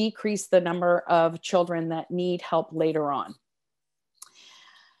we'll decrease the number of children that need help later on.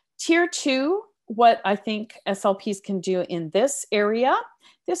 Tier 2, what I think SLPs can do in this area,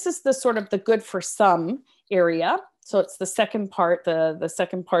 this is the sort of the good for some area. So it's the second part, the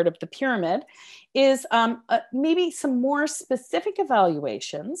second part of the pyramid, is maybe some more specific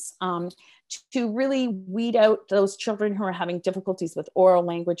evaluations to really weed out those children who are having difficulties with oral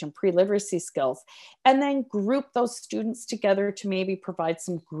language and pre-literacy skills, and then group those students together to maybe provide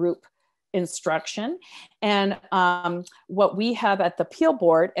some group instruction. And what we have at the Peel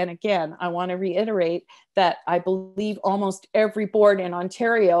Board, and again, I want to reiterate that I believe almost every board in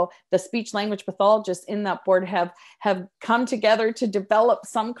Ontario, the speech language pathologists in that board have come together to develop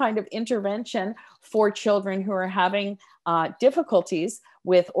some kind of intervention for children who are having difficulties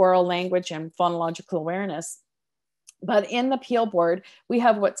with oral language and phonological awareness. But in the Peel Board, we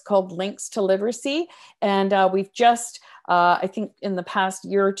have what's called Links to Literacy. And we've just, I think in the past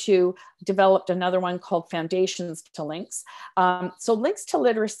year or two, developed another one called Foundations to Links. So Links to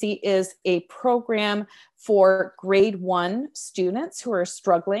Literacy is a program for grade 1 students who are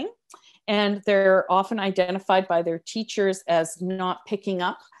struggling. And they're often identified by their teachers as not picking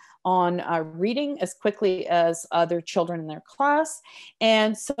up on reading as quickly as other children in their class.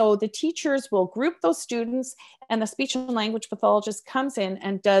 And so the teachers will group those students, and the speech and language pathologist comes in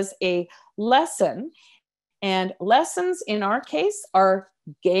and does a lesson. And lessons in our case are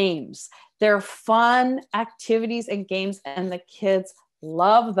games. They're fun activities and games, and the kids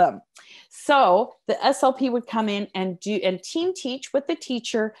love them. So the SLP would come in and team teach with the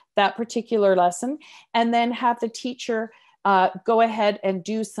teacher that particular lesson, and then have the teacher go ahead and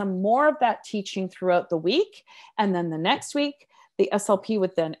do some more of that teaching throughout the week. And then the next week, the SLP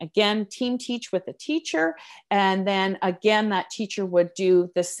would then again team teach with the teacher. And then again, that teacher would do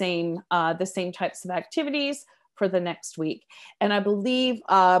the same types of activities for the next week. And I believe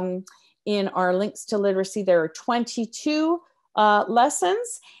in our Links to Literacy, there are 22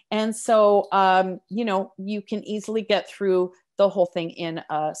 lessons. And so, you can easily get through the whole thing in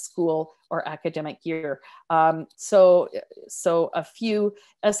a school or academic year. So a few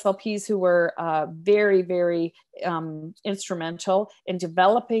SLPs who were very, very instrumental in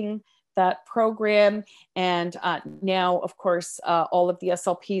developing that program. And now, of course, all of the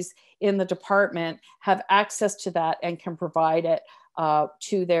SLPs in the department have access to that and can provide it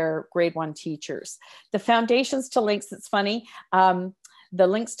to their grade 1 teachers. The foundations to links, it's funny, the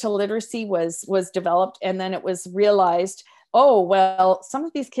links to literacy was developed, and then it was realized, oh, well, some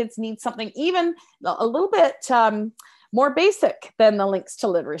of these kids need something even a little bit more basic than the links to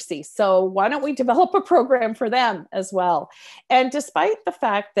literacy. So why don't we develop a program for them as well? And despite the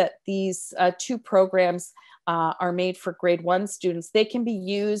fact that these 2 programs are made for grade 1 students, they can be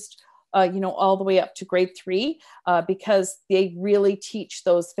used all the way up to grade 3 because they really teach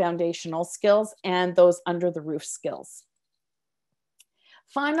those foundational skills and those under the roof skills.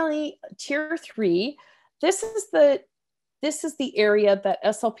 Finally, tier 3, this is the area that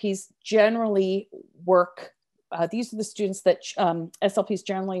SLPs generally work. These are the students that SLPs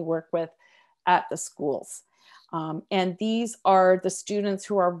generally work with at the schools. And these are the students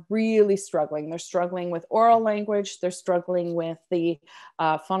who are really struggling. They're struggling with oral language. They're struggling with the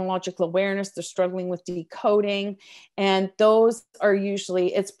phonological awareness. They're struggling with decoding. And those are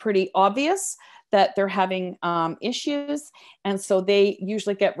usually, it's pretty obvious that they're having issues. And so they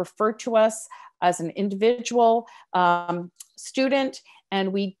usually get referred to us as an individual student.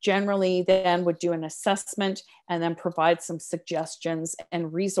 And we generally then would do an assessment and then provide some suggestions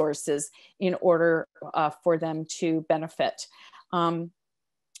and resources in order for them to benefit.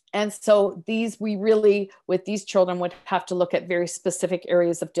 And so we really, with these children, would have to look at very specific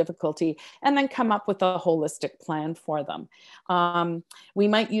areas of difficulty and then come up with a holistic plan for them. We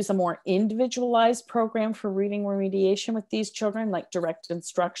might use a more individualized program for reading remediation with these children, like direct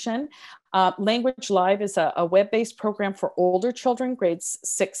instruction. Language Live is a web-based program for older children, grades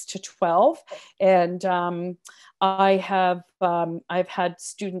 6 to 12. And I've had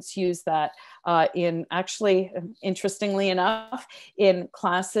students use that in actually, interestingly enough, in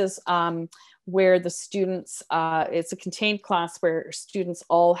classes where the students, it's a contained class where students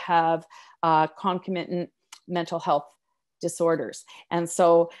all have concomitant mental health disorders. And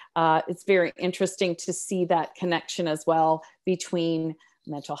so it's very interesting to see that connection as well between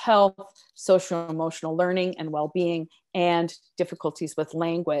mental health, social emotional learning and well-being, and difficulties with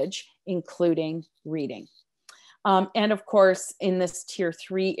language, including reading. And of course, in this tier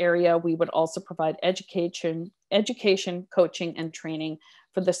 3 area, we would also provide education, coaching, and training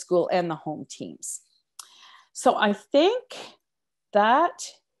for the school and the home teams. So I think that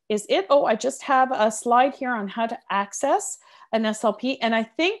is it. Oh, I just have a slide here on how to access an SLP. And I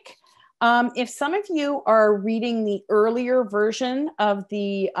think if some of you are reading the earlier version of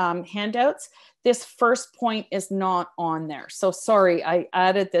the handouts, this first point is not on there. So sorry, I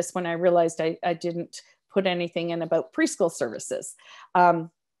added this when I realized I didn't put anything in about preschool services.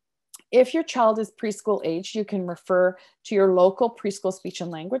 If your child is preschool age, you can refer to your local preschool speech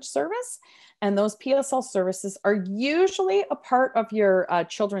and language service. And those PSL services are usually a part of your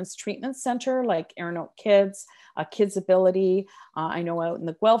children's treatment center, like Erin Oak Kids, Kids Ability, I know out in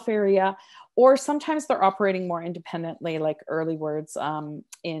the Guelph area, or sometimes they're operating more independently, like Early Words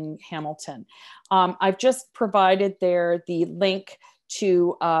in Hamilton. I've just provided there the link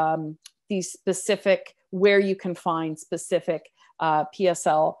to the specific, where you can find specific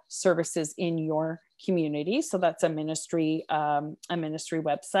PSL services in your community. So that's a ministry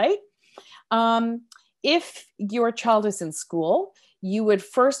website. If your child is in school, you would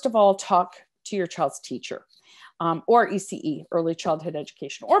first of all talk to your child's teacher or ECE, early childhood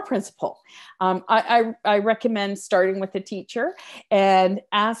education, or principal. I recommend starting with the teacher and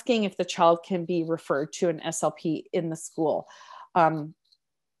asking if the child can be referred to an SLP in the school.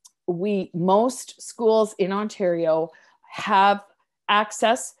 Most schools in Ontario have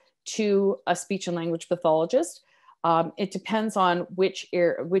access to a speech and language pathologist. It depends on which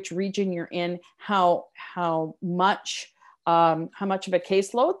region you're in, how much of a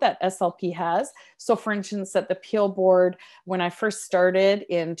caseload that SLP has. So for instance, at the Peel Board, when I first started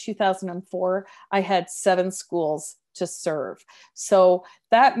in 2004, I had 7 schools to serve. So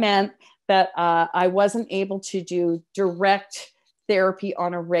that meant that I wasn't able to do direct therapy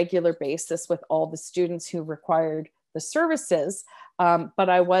on a regular basis with all the students who required the services, but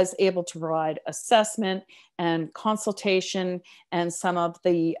I was able to provide assessment and consultation and some of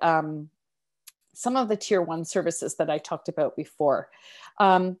the tier 1 services that I talked about before.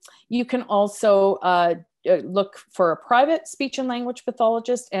 You can also look for a private speech and language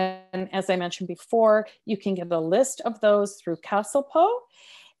pathologist, and as I mentioned before, you can get a list of those through CastlePo.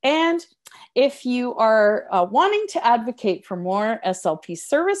 And if you are wanting to advocate for more SLP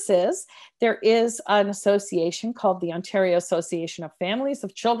services, there is an association called the Ontario Association of Families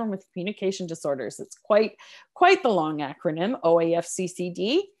of Children with Communication Disorders. It's quite the long acronym,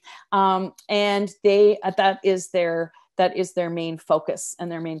 OAFCCD, and that is their main focus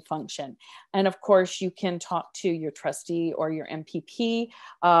and their main function. And of course, you can talk to your trustee or your MPP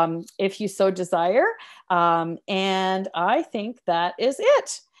if you so desire. And I think that is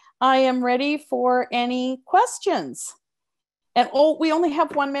it. I am ready for any questions. And oh, we only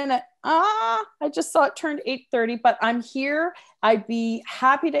have 1 minute. I just saw it turned 8:30, but I'm here. I'd be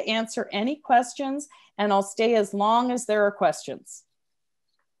happy to answer any questions, and I'll stay as long as there are questions.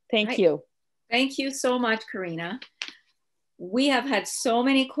 Thank you. Thank you so much, Corina. We have had so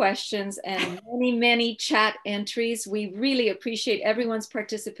many questions and many chat entries. We really appreciate everyone's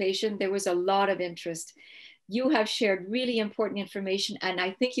participation. There was a lot of interest. You have shared really important information, and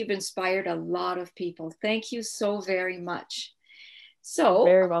I think you've inspired a lot of people. Thank you so very much. So,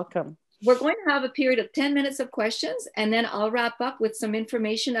 very welcome. We're going to have a period of 10 minutes of questions, and then I'll wrap up with some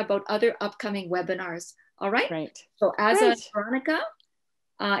information about other upcoming webinars. All right? Right. So Veronica,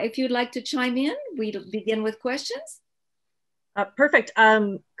 if you'd like to chime in, we'll begin with questions. Perfect.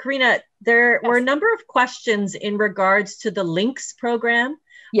 Corina, there were a number of questions in regards to the LINKS program.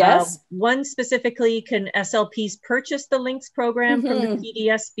 Yes. One specifically, can SLPs purchase the LINKS program from the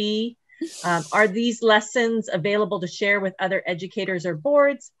PDSB? Are these lessons available to share with other educators or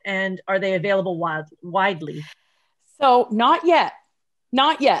boards? And are they available widely? So not yet,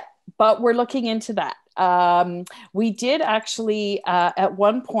 but we're looking into that. We did actually, at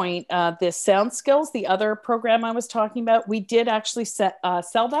one point, the Sound Skills, the other program I was talking about, we did actually sell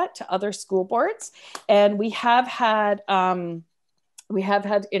that to other school boards. And we have had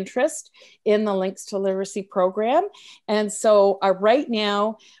interest in the Links to Literacy program. And so right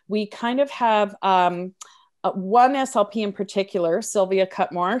now we kind of have one SLP in particular, Sylvia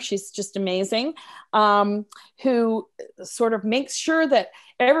Cutmore, she's just amazing, who sort of makes sure that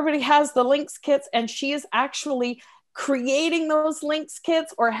everybody has the LINKS kits, and she is actually creating those LINKS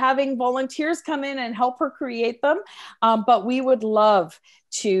kits or having volunteers come in and help her create them. But we would love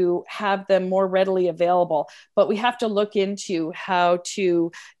to have them more readily available, but we have to look into how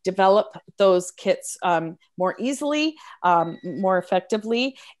to develop those kits more easily, more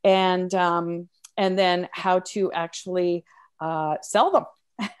effectively, and then how to actually sell them.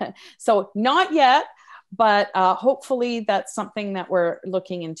 So not yet, but hopefully that's something that we're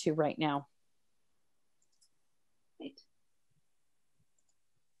looking into right now.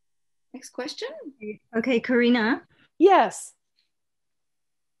 Next question. Okay, Corina. Yes.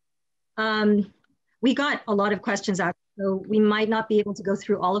 We got a lot of questions out, so we might not be able to go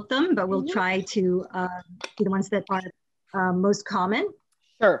through all of them, but we'll try to do the ones that are most common.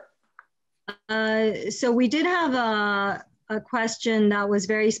 Sure. So we did have a question that was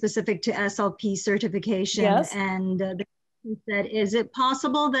very specific to SLP certification. Yes. And the question said, is it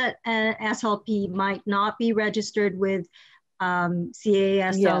possible that an SLP might not be registered with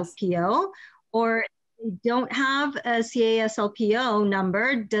CASLPO? Yes. Or if they don't have a CASLPO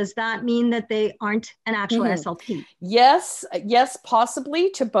number, does that mean that they aren't an actual SLP? Yes, possibly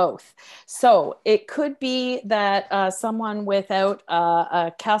to both. So it could be that someone without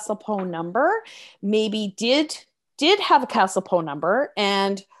a CASLPO number maybe did have a CASLPO number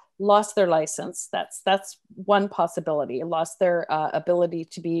and lost their license. That's one possibility. Lost their ability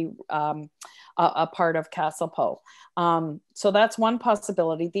to be a part of CASLPO. So that's one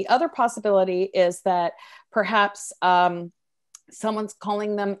possibility. The other possibility is that perhaps someone's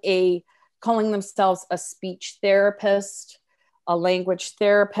calling themselves a speech therapist, a language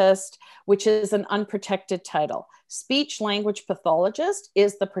therapist, which is an unprotected title. Speech language pathologist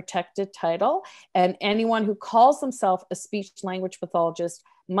is the protected title, and anyone who calls themselves a speech language pathologist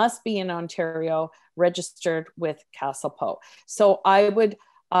must be in Ontario registered with CASLPO. So I would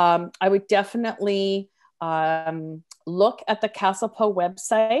definitely look at the CASLPO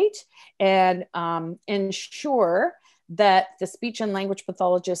website and ensure that the speech and language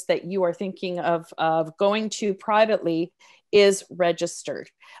pathologist that you are thinking of going to privately is registered.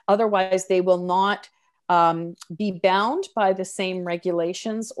 Otherwise, they will not be bound by the same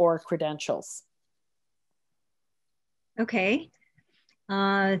regulations or credentials. Okay,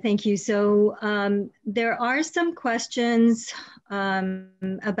 thank you. So there are some questions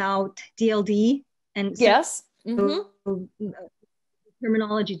about DLD and yes. Terminology,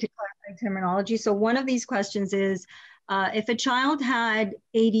 to clarify terminology. So one of these questions is, if a child had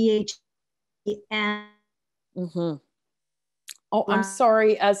ADHD and Oh, I'm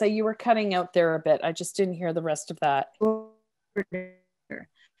sorry, Asa, you were cutting out there a bit. I just didn't hear the rest of that.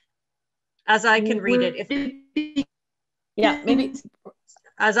 As I can read it. Yeah, maybe.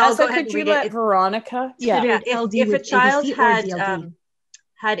 As I'll go ahead could and you read let it. Veronica? Yeah. If a child had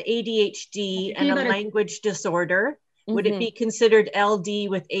ADHD and a language disorder, would it be considered LD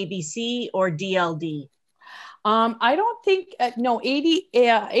with ABC or DLD? I don't think, no,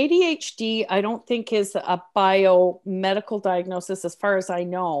 ADHD, I don't think is a biomedical diagnosis as far as I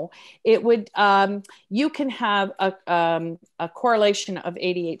know. It would, you can have a correlation of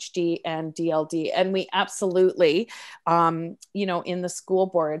ADHD and DLD. And we absolutely, you know, in the school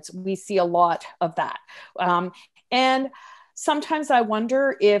boards, we see a lot of that. And sometimes I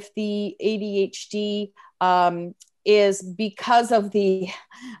wonder if the ADHD, is because of the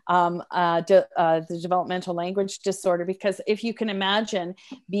developmental language disorder. Because if you can imagine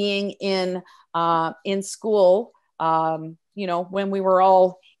being in school, you know, when we were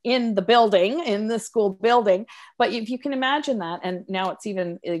all in the school building, but if you can imagine that, and now it's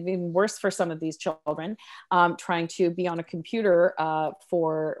even worse for some of these children, trying to be on a computer and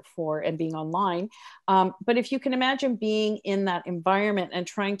being online. But if you can imagine being in that environment and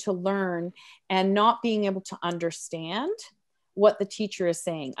trying to learn and not being able to understand what the teacher is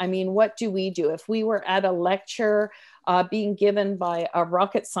saying. I mean, what do we do? If we were at a lecture being given by a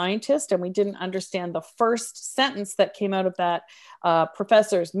rocket scientist and we didn't understand the first sentence that came out of that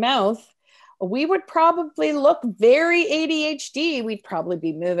professor's mouth, we would probably look very ADHD. We'd probably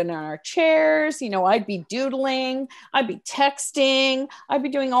be moving in our chairs. You know, I'd be doodling, I'd be texting, I'd be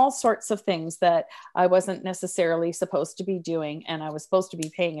doing all sorts of things that I wasn't necessarily supposed to be doing. And I was supposed to be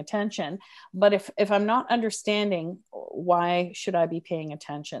paying attention. But if I'm not understanding, why should I be paying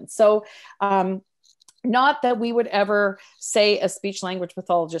attention? So, not that we would ever say as speech language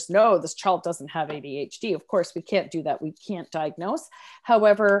pathologists, no, this child doesn't have ADHD. Of course, we can't do that. We can't diagnose.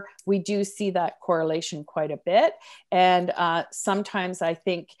 However, we do see that correlation quite a bit. And sometimes I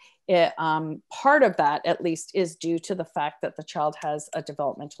think part of that, at least, is due to the fact that the child has a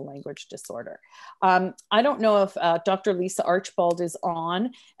developmental language disorder. I don't know if Dr. Lisa Archibald is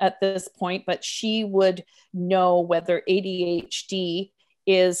on at this point, but she would know whether ADHD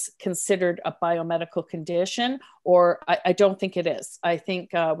is considered a biomedical condition, or I don't think it is. I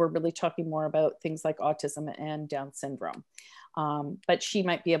think we're really talking more about things like autism and Down syndrome. But she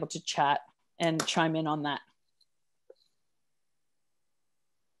might be able to chat and chime in on that.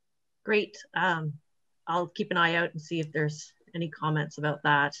 Great. I'll keep an eye out and see if there's any comments about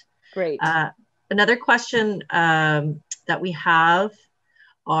that. Great. Another question that we have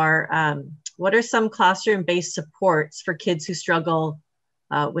are, what are some classroom-based supports for kids who struggle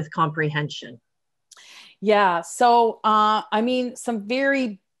with comprehension? Yeah, so I mean, some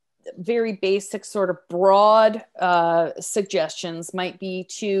very, very basic sort of broad suggestions might be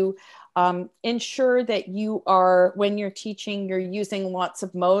to ensure that you are, when you're teaching, you're using lots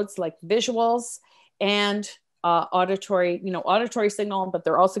of modes like visuals and auditory signal, but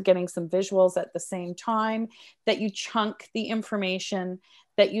they're also getting some visuals at the same time, that you chunk the information,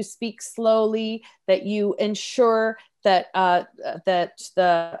 that you speak slowly, that you ensure that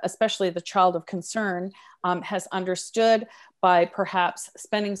especially the child of concern has understood, by perhaps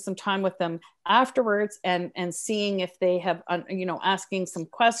spending some time with them afterwards and seeing if they have, asking some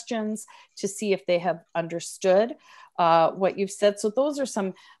questions to see if they have understood what you've said. So those are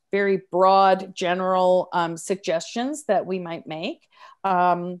some very broad, general suggestions that we might make.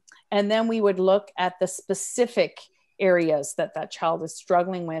 And then we would look at the specific areas that child is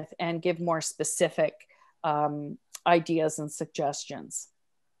struggling with and give more specific ideas and suggestions.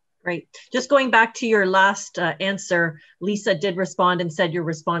 Great. Just going back to your last answer, Lisa did respond and said your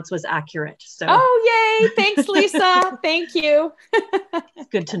response was accurate. So. Oh, yay. Thanks, Lisa. Thank you. It's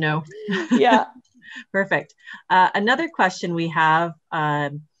good to know. Yeah. Perfect. Another question we have,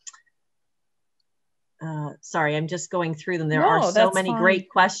 sorry, I'm just going through them. There are so many great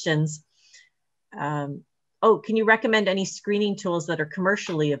questions. Can you recommend any screening tools that are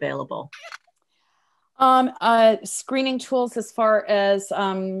commercially available? Screening tools as far as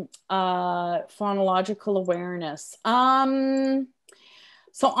phonological awareness. So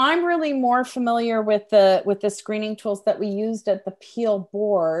I'm really more familiar with the screening tools that we used at the Peel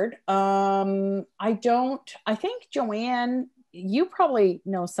board. I think Joanne, you probably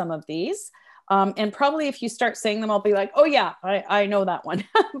know some of these. And probably if you start saying them, I'll be like, oh yeah, I know that one,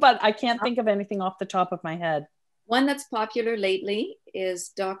 but I can't think of anything off the top of my head. One that's popular lately is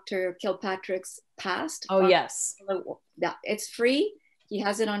Dr. Kilpatrick's PAST. Oh, yes. Yeah, it's free. He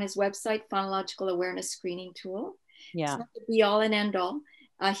has it on his website, Phonological Awareness Screening Tool. Yeah. It's not the be all and end all.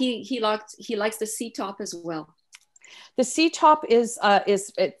 He likes the CTOP as well. The CTOP is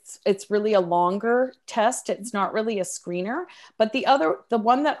it's really a longer test. It's not really a screener, but the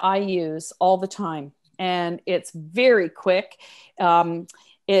one that I use all the time, and it's very quick.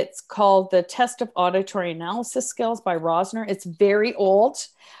 It's called the Test of Auditory Analysis Skills by Rosner. It's very old,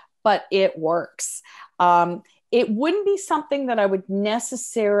 but it works. It wouldn't be something that I would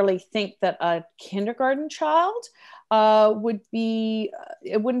necessarily think that a kindergarten child would be,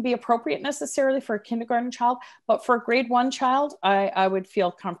 it wouldn't be appropriate necessarily for a kindergarten child, but for a grade 1 child, I would feel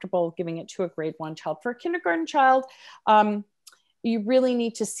comfortable giving it to a grade 1 child. For a kindergarten child, you really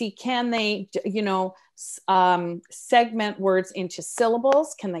need to see, can they, segment words into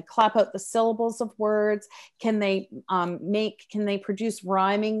syllables? Can they clap out the syllables of words? Can they produce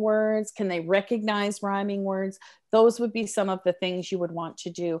rhyming words? Can they recognize rhyming words? Those would be some of the things you would want to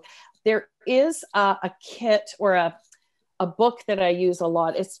do. There is a kit or a book that I use a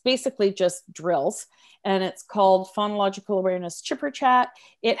lot. It's basically just drills, and it's called Phonological Awareness Chipper Chat.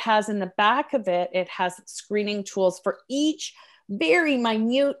 It has in the back of it, it has screening tools for each very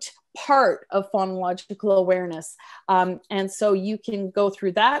minute part of phonological awareness. And so you can go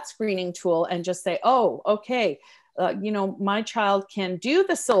through that screening tool and just say, oh, okay, my child can do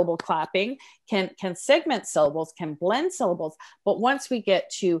the syllable clapping, can segment syllables, can blend syllables. But once we get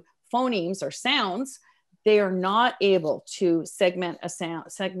to phonemes or sounds, they are not able to segment the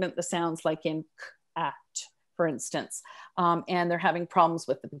sounds like in k, at, for instance. And they're having problems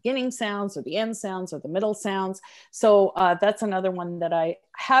with the beginning sounds or the end sounds or the middle sounds. So that's another one that I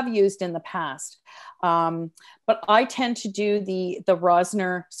have used in the past. But I tend to do the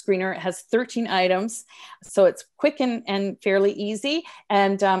Rosner screener. It has 13 items, so it's quick and fairly easy.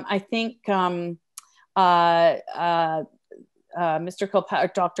 And I think Dr.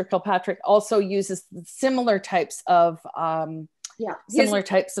 Kilpatrick also uses similar types of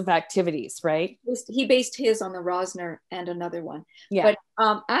types of activities, right? He based his on the Rosner and another one. Yeah.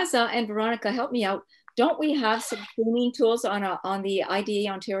 But Asa and Veronica, help me out. Don't we have some screening tools on the IDA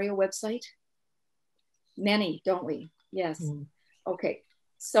Ontario website? Many, don't we? Yes. Mm. Okay.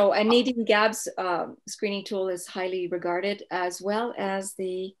 So, and Nadine Gabb's screening tool is highly regarded, as well as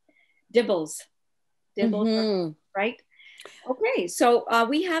the Dibbles, mm-hmm. Right? Okay, so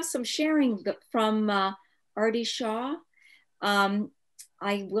we have some sharing from Artie Shaw. I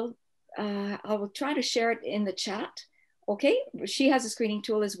will try to share it in the chat. Okay, she has a screening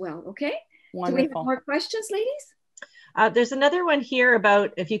tool as well. Okay, wonderful. Do we have more questions, ladies? There's another one here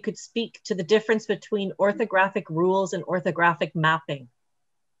about if you could speak to the difference between orthographic rules and orthographic mapping.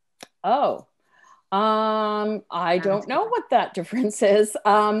 Oh, I don't know what that difference is.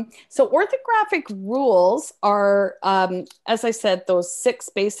 So orthographic rules are, as I said, those 6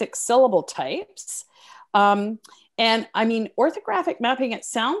 basic syllable types. And I mean, orthographic mapping, it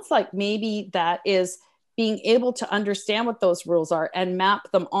sounds like maybe that is being able to understand what those rules are and map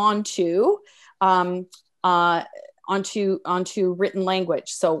them onto written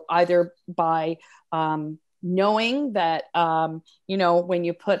language. So either by knowing that, when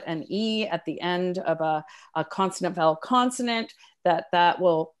you put an E at the end of a consonant vowel consonant, that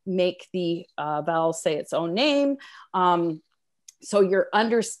will make the vowel say its own name. So you're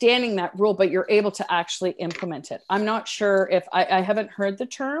understanding that rule, but you're able to actually implement it. I'm not sure if I haven't heard the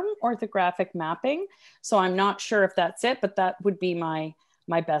term orthographic mapping, so I'm not sure if that's it, but that would be my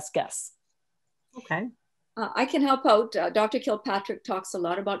best guess. Okay. I can help out. Dr. Kilpatrick talks a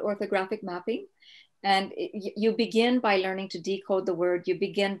lot about orthographic mapping. And you begin by learning to decode the word. You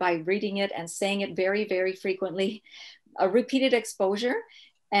begin by reading it and saying it very, very frequently, a repeated exposure.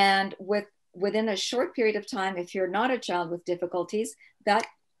 And within a short period of time, if you're not a child with difficulties, that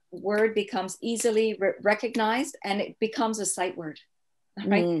word becomes easily recognized and it becomes a sight word,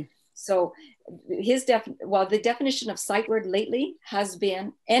 right? Mm. So the definition of sight word lately has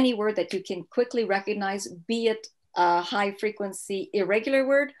been any word that you can quickly recognize, be it a high frequency irregular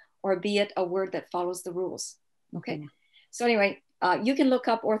word, or be it a word that follows the rules. Okay. Mm-hmm. So anyway, you can look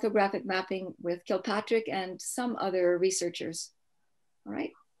up orthographic mapping with Kilpatrick and some other researchers. All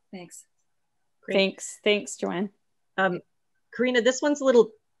right. Thanks. Great. Thanks, Joanne. Corina, this one's a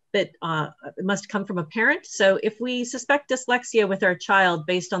little bit, it must come from a parent. So if we suspect dyslexia with our child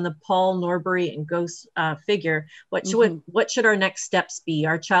based on the Paul, Norbury, and Ghost figure, what should our next steps be?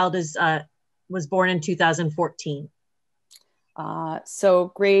 Our child was born in 2014.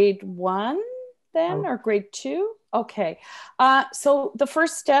 So grade 1 then, or grade 2? Okay. So the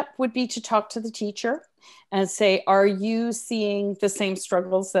first step would be to talk to the teacher and say, are you seeing the same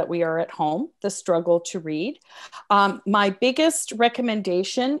struggles that we are at home, the struggle to read? My biggest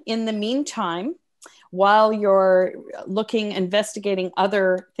recommendation in the meantime while you're looking, investigating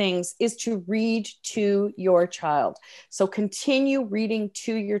other things, is to read to your child. So continue reading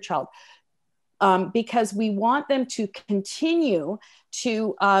to your child. Because we want them to continue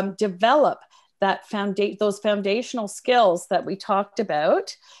to develop those foundational skills that we talked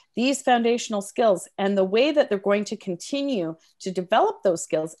about, these foundational skills. And the way that they're going to continue to develop those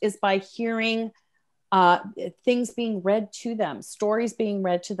skills is by hearing things being read to them, stories being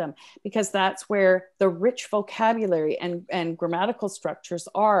read to them, because that's where the rich vocabulary and grammatical structures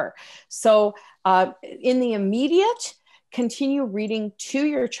are. So in the immediate, continue reading to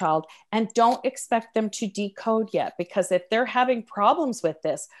your child and don't expect them to decode yet, because if they're having problems with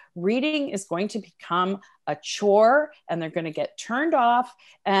this, reading is going to become a chore and they're going to get turned off.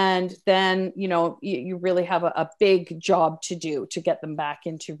 And then, you really have a big job to do to get them back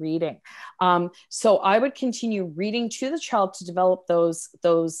into reading. So I would continue reading to the child to develop those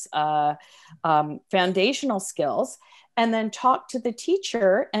foundational skills, and then talk to the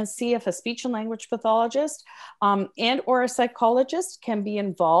teacher and see if a speech and language pathologist and or a psychologist can be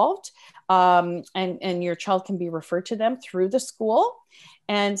involved, and your child can be referred to them through the school,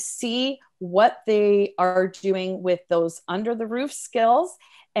 and see what they are doing with those under the roof skills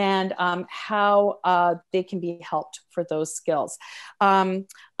and how they can be helped for those skills.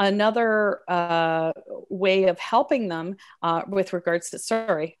 Another way of helping them with regards to,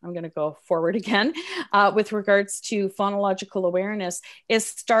 sorry, I'm going to go forward again, with regards to phonological awareness is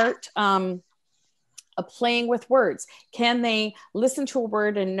start playing with words. Can they listen to a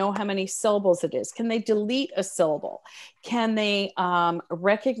word and know how many syllables it is? Can they delete a syllable? Can they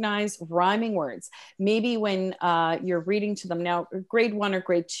recognize rhyming words? Maybe when you're reading to them now, grade 1 or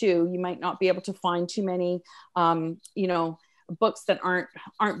grade 2, you might not be able to find too many, books that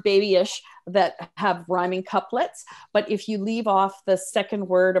aren't babyish that have rhyming couplets. But if you leave off the second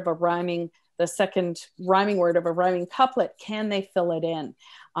word of a rhyming, the second rhyming word of a rhyming couplet, can they fill it in?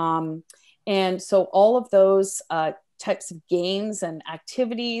 And so all of those types of games and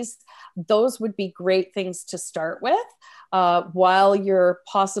activities, those would be great things to start with while you're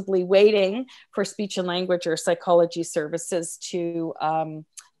possibly waiting for speech and language or psychology services to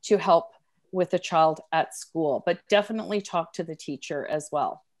help with a child at school. But definitely talk to the teacher as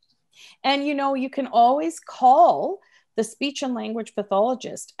well. And, you can always call the speech and language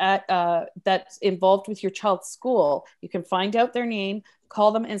pathologist that's involved with your child's school. You can find out their name,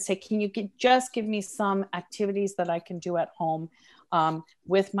 call them and say, can you just give me some activities that I can do at home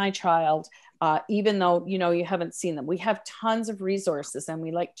with my child, even though, you haven't seen them. We have tons of resources and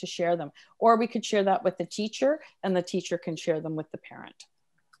we like to share them. Or we could share that with the teacher and the teacher can share them with the parent.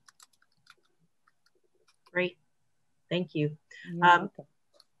 Great. Thank you.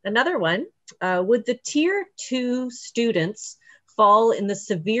 Another one, would the tier 2 students fall in the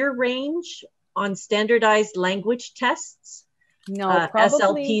severe range on standardized language tests? No, probably,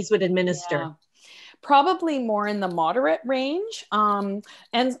 SLPs would administer. Yeah. Probably more in the moderate range. And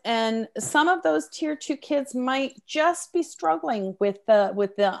some of those tier 2 kids might just be struggling with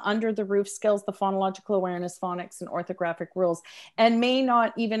the under the roof skills, the phonological awareness, phonics, and orthographic rules, and may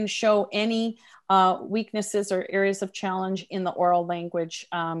not even show any weaknesses or areas of challenge in the oral language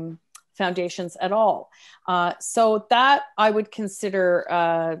foundations at all. So that I would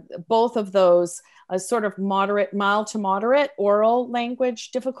consider both of those as sort of mild to moderate oral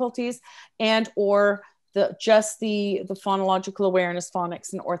language difficulties, and or the phonological awareness,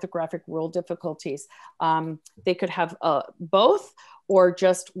 phonics, and orthographic rule difficulties. They could have both or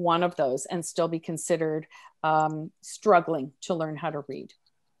just one of those and still be considered struggling to learn how to read.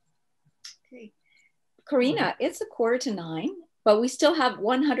 Okay. Corina, it's 8:45, but we still have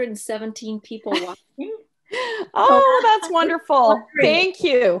 117 people watching. Oh, that's wonderful. Thank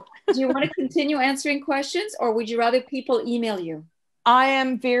you. Do you want to continue answering questions, or would you rather people email you? I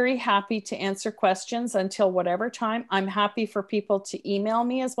am very happy to answer questions until whatever time. I'm happy for people to email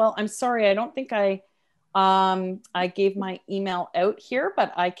me as well. I'm sorry, I don't think I gave my email out here,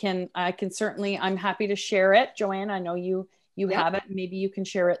 but I can certainly, I'm happy to share it. Joanne, I know you have it. Maybe you can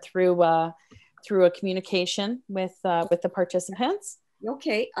share it through a communication with the participants.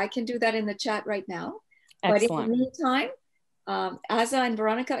 Okay, I can do that in the chat right now. Excellent. But in the meantime, Aza and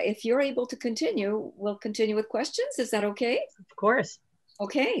Veronica, if you're able to continue, we'll continue with questions. Is that okay? Of course.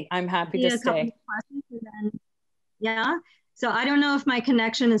 Okay. I'm happy to stay. Yeah. So I don't know if my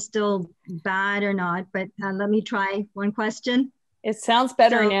connection is still bad or not, but let me try one question. It sounds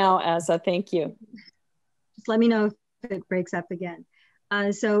better now, Aza. Thank you. Just let me know if it breaks up again.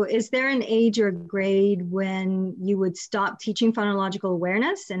 So is there an age or grade when you would stop teaching phonological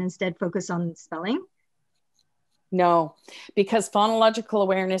awareness and instead focus on spelling? No, because phonological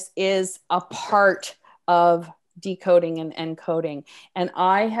awareness is a part of decoding and encoding. And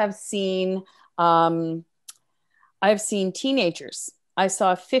I've seen teenagers. I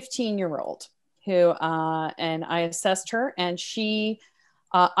saw a 15-year-old who, and I assessed her, and she,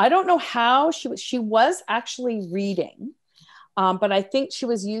 I don't know how she was actually reading, but I think she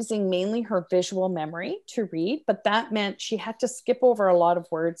was using mainly her visual memory to read, but that meant she had to skip over a lot of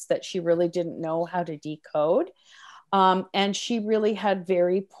words that she really didn't know how to decode. And she really had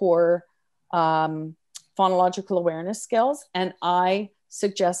very poor phonological awareness skills. And I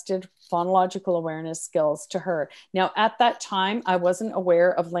suggested phonological awareness skills to her. Now, at that time, I wasn't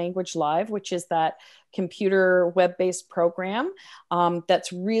aware of Language Live, which is that computer web-based program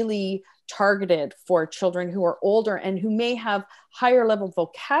that's really targeted for children who are older and who may have higher level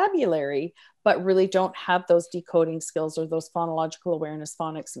vocabulary, but really don't have those decoding skills or those phonological awareness,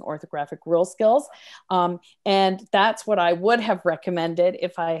 phonics and orthographic rule skills. And that's what I would have recommended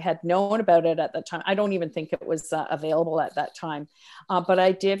if I had known about it at that time. I don't even think it was available at that time, but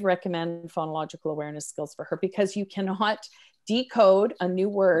I did recommend phonological awareness skills for her, because you cannot decode a new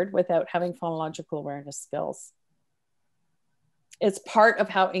word without having phonological awareness skills. It's part of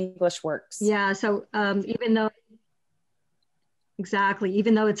how English works. Yeah, so even though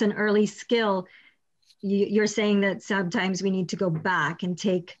it's an early skill, you're saying that sometimes we need to go back and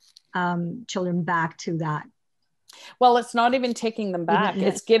take children back to that. Well, it's not even taking them back.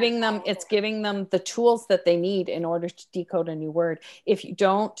 It's giving them the tools that they need in order to decode a new word. If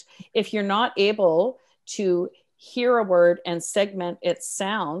you're not able to hear a word and segment its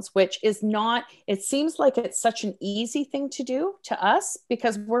sounds, which is not, it seems like it's such an easy thing to do to us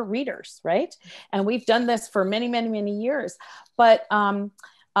because we're readers, right? And we've done this for many, many, many years. But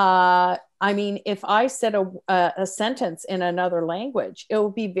I mean, if I said a sentence in another language, it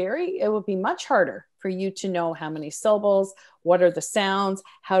would be much harder for you to know how many syllables, what are the sounds,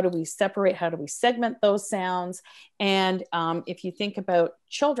 how do we segment those sounds? And if you think about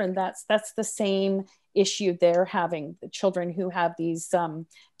children, that's the same issue they're having, the children who have these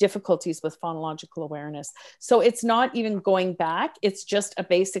difficulties with phonological awareness. So it's not even going back, it's just a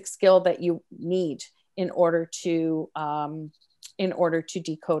basic skill that you need in order to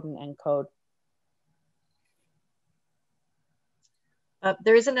decode and encode.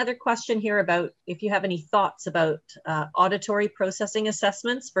 There is another question here about if you have any thoughts about auditory processing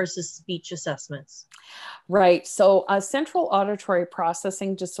assessments versus speech assessments. Right. So central auditory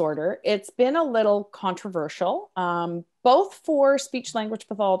processing disorder, it's been a little controversial, both for speech language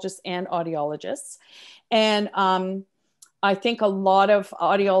pathologists and audiologists. And I think a lot of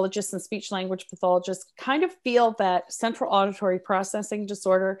audiologists and speech language pathologists kind of feel that central auditory processing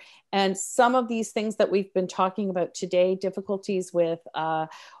disorder and some of these things that we've been talking about today, difficulties with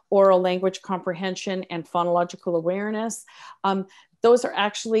oral language comprehension and phonological awareness, those are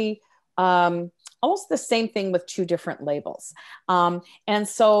actually almost the same thing with two different labels. And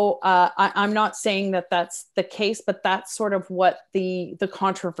so I'm not saying that that's the case, but that's sort of what the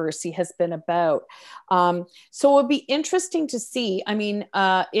controversy has been about. So it would be interesting to see, I mean,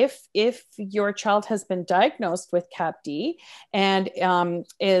 if your child has been diagnosed with CAPD and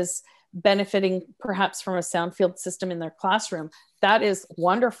is benefiting perhaps from a sound field system in their classroom, that is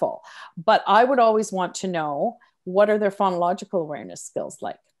wonderful. But I would always want to know, what are their phonological awareness skills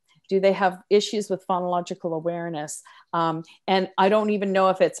like? Do they have issues with phonological awareness? And I don't even know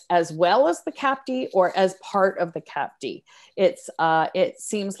if it's as well as the CAPD or as part of the CAPD. It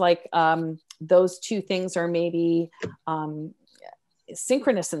seems like those two things are maybe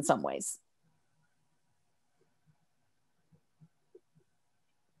synchronous in some ways.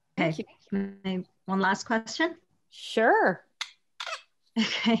 Okay, one last question. Sure.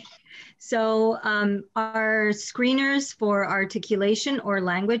 Okay, so are screeners for articulation or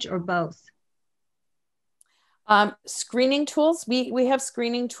language or both? Screening tools, we have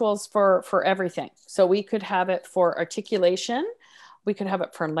screening tools for everything. So we could have it for articulation, we could have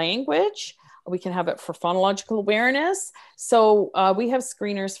it for language, we can have it for phonological awareness. So we have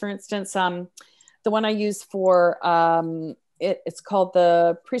screeners, for instance, the one I use for, it's called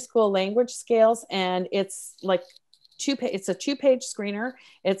the preschool language scales, and it's like it's a two-page screener.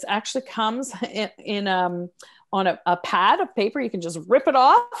 It actually comes on a pad of paper. You can just rip it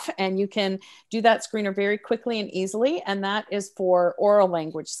off and you can do that screener very quickly and easily. And that is for oral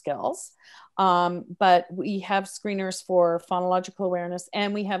language skills. But we have screeners for phonological awareness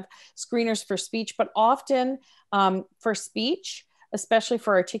and we have screeners for speech, but often for speech, especially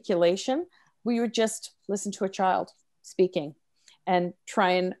for articulation, we would just listen to a child speaking and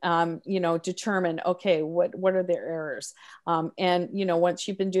try and, determine, okay, what are their errors? And, once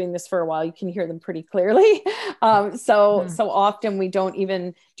you've been doing this for a while, you can hear them pretty clearly. So often we don't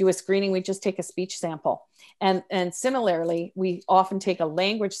even do a screening, we just take a speech sample. And similarly, we often take a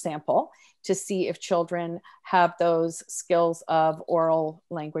language sample to see if children have those skills of oral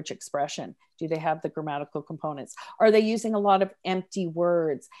language expression. Do they have the grammatical components? Are they using a lot of empty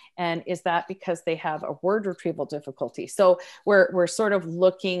words? And is that because they have a word retrieval difficulty? So we're sort of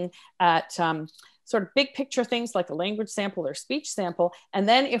looking at sort of big picture things like a language sample or speech sample. And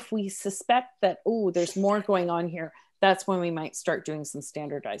then if we suspect that, oh, there's more going on here, that's when we might start doing some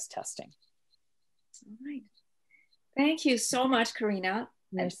standardized testing. All right. Thank you so much, Corina.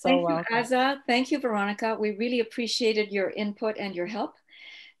 You're and so thank welcome. you, Aza. Thank you, Veronica. We really appreciated your input and your help.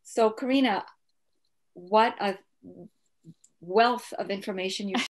 So, Corina, what a wealth of information you